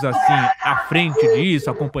 digamos assim, à frente disso,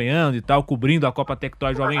 acompanhando e tal, cobrindo a Copa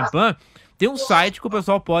Tectoy Jovem Pan, tem um site que o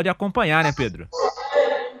pessoal pode acompanhar, né, Pedro?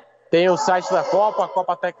 Tem o site da Copa,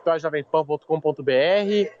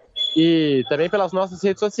 copatectoyjovempan.com.br, e também pelas nossas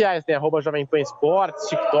redes sociais, tem @JovemPanEsportes,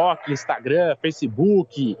 TikTok, Instagram,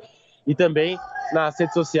 Facebook, e também nas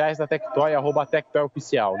redes sociais da Tectoy,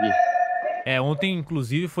 @TectoyOficial, Gui. Ontem,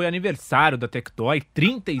 inclusive, foi aniversário da Tectoy,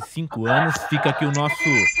 35 anos. Fica aqui o nosso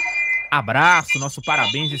abraço, nosso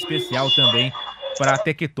parabéns especial também para a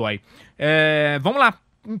Tectoy. Vamos lá,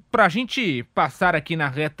 para a gente passar aqui na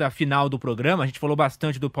reta final do programa, a gente falou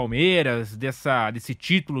bastante do Palmeiras, desse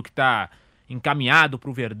título que está encaminhado para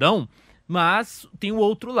o Verdão, mas tem o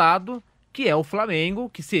outro lado, que é o Flamengo,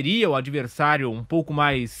 que seria o adversário um pouco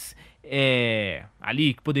mais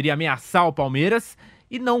ali, que poderia ameaçar o Palmeiras,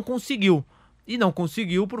 e não conseguiu. E não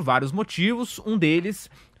conseguiu por vários motivos. Um deles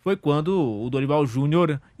foi quando o Dorival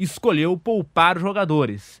Júnior escolheu poupar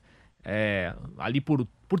jogadores. Ali por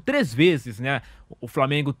 3 vezes, né? O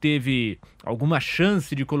Flamengo teve alguma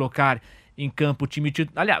chance de colocar em campo o time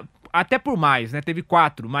titular. Aliás, até por mais, né? Teve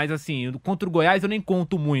 4, mas assim, contra o Goiás eu nem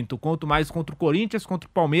conto muito. Conto mais contra o Corinthians, contra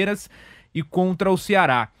o Palmeiras e contra o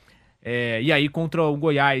Ceará. E aí contra o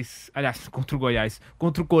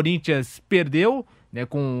Corinthians perdeu, né,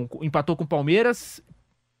 empatou com o Palmeiras,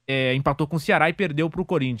 empatou com o Ceará e perdeu para o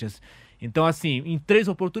Corinthians. Então, assim, em 3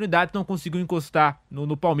 oportunidades não conseguiu encostar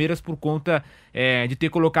no Palmeiras por conta de ter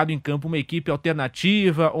colocado em campo uma equipe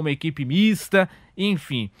alternativa, uma equipe mista,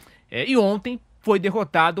 enfim. E ontem foi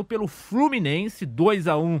derrotado pelo Fluminense,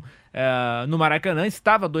 2-1 no Maracanã,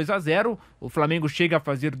 estava 2-0, o Flamengo chega a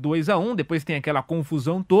fazer 2-1, depois tem aquela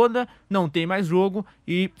confusão toda, não tem mais jogo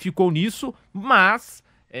e ficou nisso, mas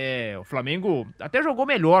o Flamengo até jogou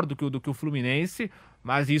melhor do que o Fluminense,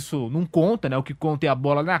 mas isso não conta, né? O que conta é a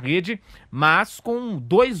bola na rede, mas com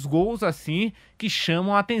 2 gols assim que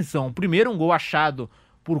chamam a atenção. Primeiro, um gol achado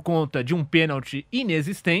por conta de um pênalti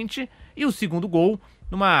inexistente, e o segundo gol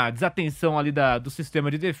numa desatenção ali do sistema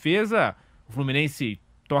de defesa. O Fluminense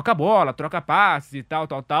toca a bola, troca passes e tal.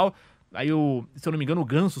 Aí, se eu não me engano, o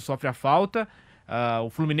Ganso sofre a falta. O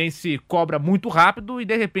Fluminense cobra muito rápido e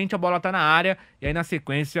de repente a bola tá na área, e aí na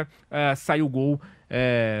sequência sai o gol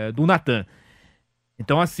do Natan.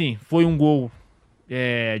 Então, assim, foi um gol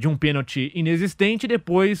de um pênalti inexistente,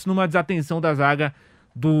 depois numa desatenção da zaga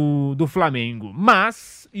do Flamengo.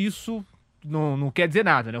 Mas isso não quer dizer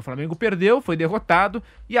nada, né? O Flamengo perdeu, foi derrotado,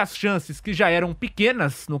 e as chances que já eram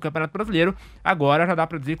pequenas no Campeonato Brasileiro, agora já dá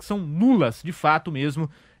pra dizer que são nulas, de fato mesmo.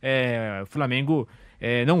 O Flamengo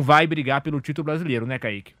não vai brigar pelo título brasileiro, né,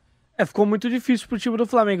 Kaique? Ficou muito difícil pro time do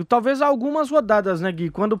Flamengo. Talvez algumas rodadas, né, Gui?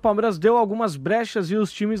 Quando o Palmeiras deu algumas brechas e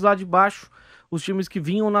os times lá de baixo, os times que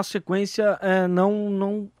vinham na sequência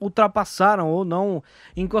não ultrapassaram ou não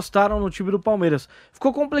encostaram no time do Palmeiras.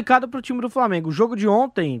 Ficou complicado pro time do Flamengo. O jogo de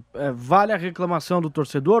ontem, vale a reclamação do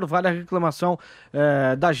torcedor, vale a reclamação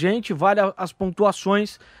da gente, vale as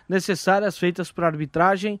pontuações necessárias feitas para a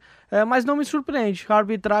arbitragem, mas não me surpreende.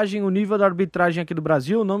 O nível da arbitragem aqui do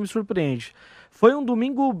Brasil não me surpreende. Foi um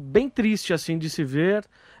domingo bem triste, assim, de se ver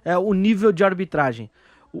o nível de arbitragem.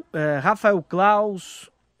 Rafael Claus,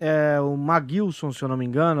 o Maguilson, se eu não me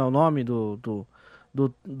engano, é o nome do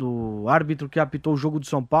árbitro que apitou o jogo de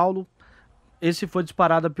São Paulo. Esse foi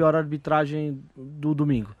disparado a pior arbitragem do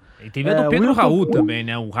domingo. E teve a do Pedro Raul também,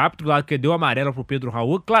 né? O árbitro lá que deu amarelo pro Pedro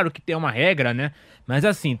Raul. Claro que tem uma regra, né? Mas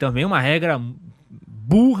assim, também uma regra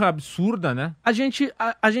burra, absurda, né? A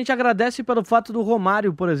gente agradece pelo fato do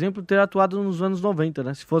Romário, por exemplo, ter atuado nos anos 90,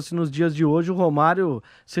 né? Se fosse nos dias de hoje, o Romário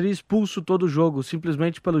seria expulso todo o jogo,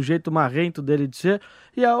 simplesmente pelo jeito marrento dele de ser,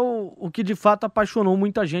 e é o que de fato apaixonou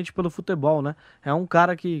muita gente pelo futebol, né? É um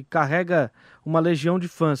cara que carrega uma legião de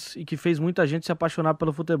fãs e que fez muita gente se apaixonar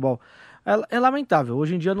pelo futebol. É lamentável,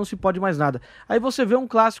 hoje em dia não se pode mais nada. Aí você vê um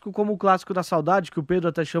clássico como o Clássico da Saudade, que o Pedro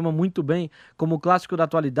até chama muito bem, como o Clássico da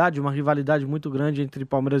Atualidade, uma rivalidade muito grande entre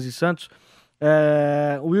Palmeiras e Santos.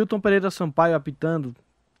 O Wilton Pereira Sampaio apitando,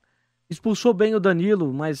 expulsou bem o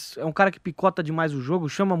Danilo, mas é um cara que picota demais o jogo,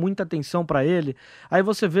 chama muita atenção pra ele. Aí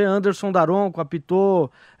você vê Anderson Daronco,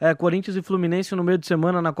 apitou Corinthians e Fluminense no meio de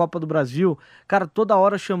semana na Copa do Brasil, cara, toda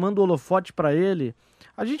hora chamando o holofote pra ele.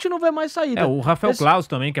 A gente não vê mais saída. O Rafael Claus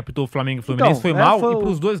também, que apitou o Flamengo e o Fluminense, então, foi mal, e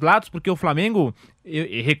pros dois lados, porque o Flamengo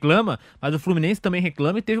reclama, mas o Fluminense também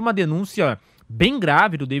reclama, e teve uma denúncia bem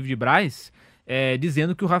grave do David Braz,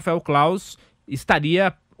 dizendo que o Rafael Claus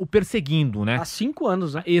estaria o perseguindo, né? Há 5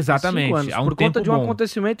 anos, né? Exatamente. Há 5 anos, por conta de um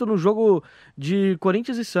acontecimento no jogo de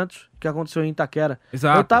Corinthians e Santos, que aconteceu em Itaquera.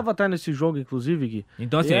 Exato. Eu tava até nesse jogo, inclusive, Gui.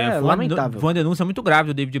 Então, assim, lamentável. Foi uma denúncia muito grave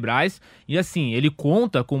do David Braz, e assim, ele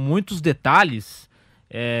conta com muitos detalhes,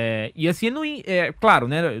 e assim, claro,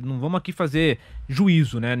 né? Não vamos aqui fazer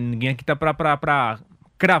juízo, né? Ninguém aqui tá pra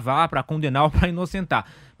cravar, pra condenar ou pra inocentar.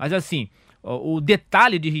 Mas assim, o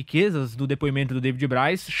detalhe de riquezas do depoimento do David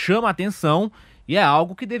Braz chama a atenção, e é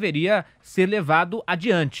algo que deveria ser levado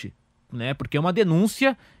adiante, né? Porque é uma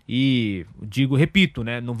denúncia e, repito,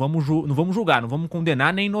 né? Não vamos julgar, não vamos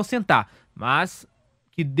condenar nem inocentar, mas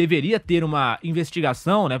que deveria ter uma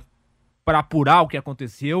investigação, né? Para apurar o que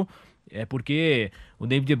aconteceu, porque o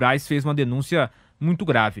David Braz fez uma denúncia muito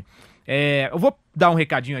grave. Eu vou dar um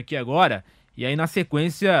recadinho aqui agora, e aí na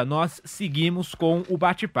sequência nós seguimos com o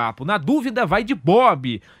bate-papo. Na dúvida, vai de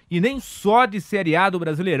Bob, e nem só de Série A do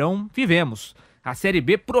Brasileirão vivemos. A Série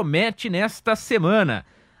B promete nesta semana.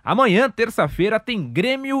 Amanhã, terça-feira, tem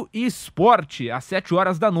Grêmio e Sport, às 7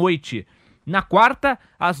 horas da noite. Na quarta,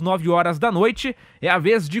 às 9 horas da noite, é a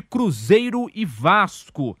vez de Cruzeiro e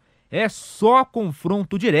Vasco. É só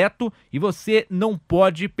confronto direto e você não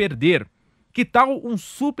pode perder. Que tal um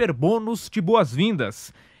super bônus de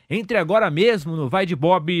boas-vindas? Entre agora mesmo no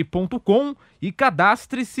vaidebob.com e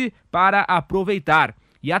cadastre-se para aproveitar.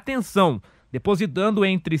 E atenção, depositando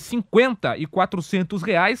entre R$50 e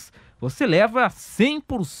R$400, você leva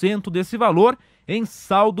 100% desse valor em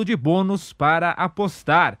saldo de bônus para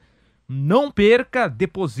apostar. Não perca,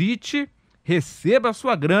 deposite, receba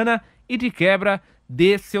sua grana e de quebra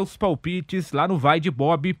dê seus palpites lá no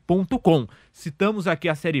vaidebob.com. Citamos aqui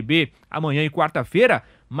a Série B amanhã e quarta-feira,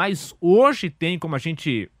 mas hoje tem, como a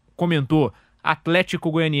gente comentou,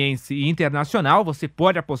 Atlético Goianiense e Internacional, você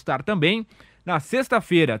pode apostar também. Na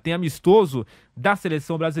sexta-feira tem amistoso da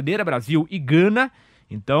Seleção Brasileira, Brasil e Gana,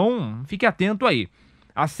 então fique atento aí.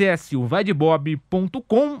 Acesse o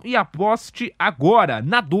vaidebob.com e aposte agora.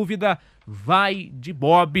 Na dúvida, vai de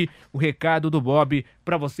Bob, o recado do Bob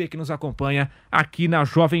para você que nos acompanha aqui na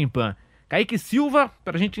Jovem Pan. Kaique Silva,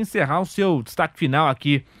 para a gente encerrar o seu destaque final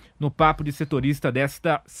aqui no Papo de Setorista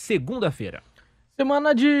desta segunda-feira.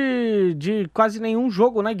 Semana de quase nenhum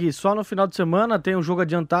jogo, né, Gui? Só no final de semana tem um jogo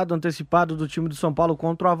adiantado, antecipado do time do São Paulo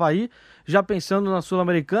contra o Avaí. Já pensando na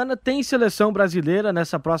Sul-Americana, tem seleção brasileira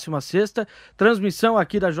nessa próxima sexta. Transmissão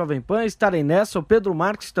aqui da Jovem Pan, estarei nessa. O Pedro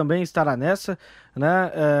Marques também estará nessa,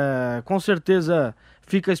 né? Com certeza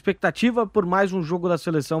fica a expectativa por mais um jogo da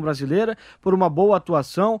seleção brasileira, por uma boa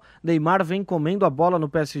atuação. Neymar vem comendo a bola no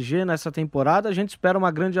PSG nessa temporada. A gente espera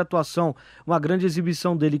uma grande atuação, uma grande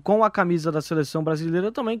exibição dele com a camisa da seleção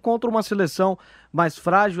brasileira também contra uma seleção mais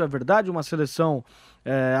frágil, é verdade, uma seleção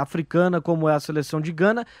africana como é a seleção de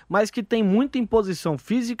Gana, mas que tem muita imposição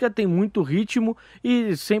física, tem muito ritmo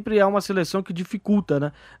e sempre é uma seleção que dificulta,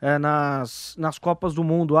 né, nas Copas do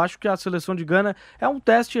Mundo. Acho que a seleção de Gana é um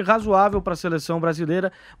teste razoável para a seleção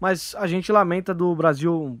brasileira, mas a gente lamenta do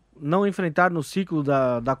Brasil não enfrentar no ciclo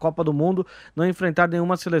da Copa do Mundo, não enfrentar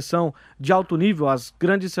nenhuma seleção de alto nível, as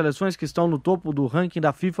grandes seleções que estão no topo do ranking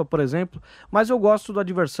da FIFA, por exemplo, mas eu gosto do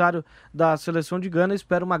adversário da seleção de Gana,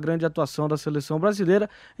 espero uma grande atuação da seleção brasileira.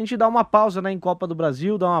 A gente dá uma pausa, né, em Copa do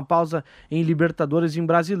Brasil, dá uma pausa em Libertadores e em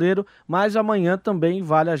Brasileiro, mas amanhã também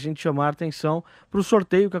vale a gente chamar a atenção para o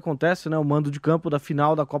sorteio que acontece, né, o mando de campo da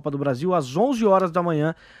final da Copa do Brasil, às 11 horas da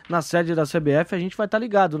manhã, na sede da CBF, a gente vai estar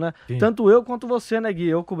ligado, né? Sim. Tanto eu quanto você, né, Gui?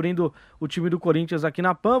 Eu cobrindo o time do Corinthians aqui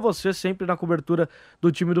na PAN, você sempre na cobertura do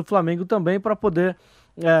time do Flamengo também, para poder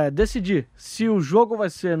decidir se o jogo vai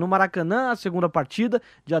ser no Maracanã, a segunda partida,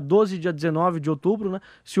 dia 12 e dia 19 de outubro, né?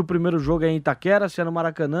 Se o primeiro jogo é em Itaquera, se é no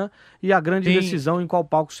Maracanã, e a grande decisão em qual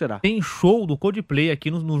palco será. Tem show do Coldplay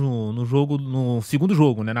aqui no jogo, no segundo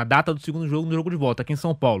jogo, né? Na data do segundo jogo, no jogo de volta, aqui em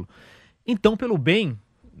São Paulo. Então, pelo bem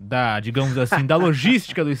digamos assim, da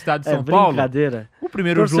logística do estado de São Paulo. O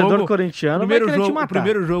primeiro jogo corintiano o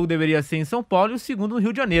primeiro jogo deveria ser em São Paulo e o segundo no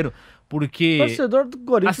Rio de Janeiro, porque torcedor do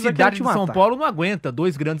Corinthians a cidade de São Paulo não aguenta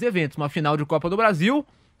 2 grandes eventos, uma final de Copa do Brasil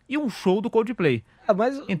e um show do Coldplay.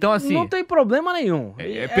 Mas então, assim, não tem problema nenhum.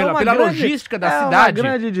 Pela logística da cidade. É uma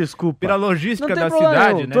grande desculpa. Pela logística da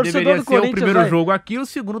cidade, né, deveria ser o primeiro jogo aqui e o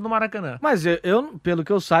segundo no Maracanã. Mas pelo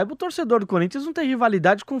que eu saiba, o torcedor do Corinthians não tem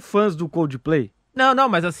rivalidade com fãs do Coldplay. Não,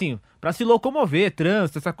 mas assim, pra se locomover,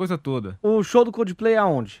 trânsito, essa coisa toda. O show do Coldplay é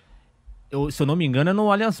aonde? Se eu não me engano, é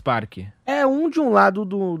no Allianz Parque. É um de um lado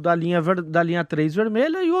da linha 3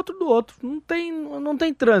 vermelha e outro do outro. Não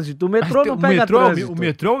tem trânsito. O metrô não pega trânsito. O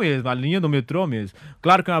metrô mesmo, a linha do metrô mesmo.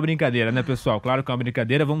 Claro que é uma brincadeira, né, pessoal? Claro que é uma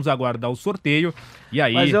brincadeira. Vamos aguardar o sorteio. E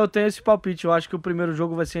aí... Mas eu tenho esse palpite. Eu acho que o primeiro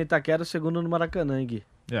jogo vai ser em Itaquera, o segundo no Maracanã, Gui.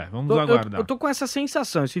 Vamos aguardar. Eu tô com essa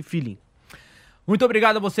sensação, esse feeling. Muito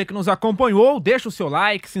obrigado a você que nos acompanhou, deixa o seu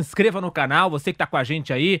like, se inscreva no canal, você que tá com a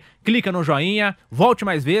gente aí, clica no joinha, volte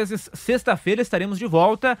mais vezes, sexta-feira estaremos de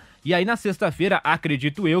volta, e aí na sexta-feira,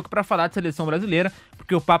 acredito eu, que para falar de seleção brasileira,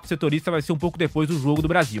 porque o Papo Setorista vai ser um pouco depois do Jogo do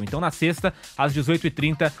Brasil, então na sexta, às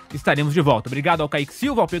 18h30, estaremos de volta. Obrigado ao Kaique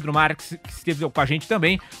Silva, ao Pedro Marques, que esteve com a gente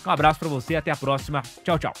também, um abraço para você, até a próxima,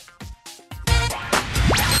 tchau, tchau.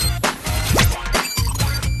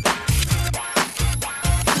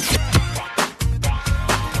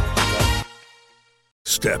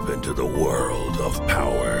 Step into the world of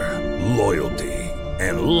power, loyalty,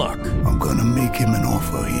 and luck. I'm gonna make him an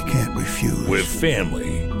offer he can't refuse. With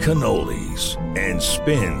family, cannolis, and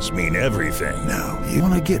spins mean everything. Now, you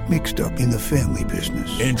wanna get mixed up in the family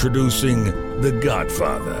business. Introducing The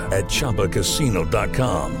Godfather at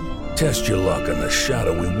ChumbaCasino.com. Test your luck in the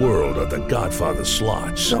shadowy world of The Godfather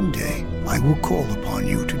slot. Someday, I will call upon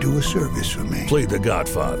you to do a service for me. Play The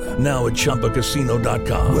Godfather, now at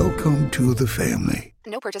ChumbaCasino.com. Welcome to the family.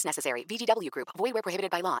 No purchase necessary. VGW Group. Void where prohibited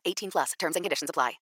by law. 18+. Terms and conditions apply.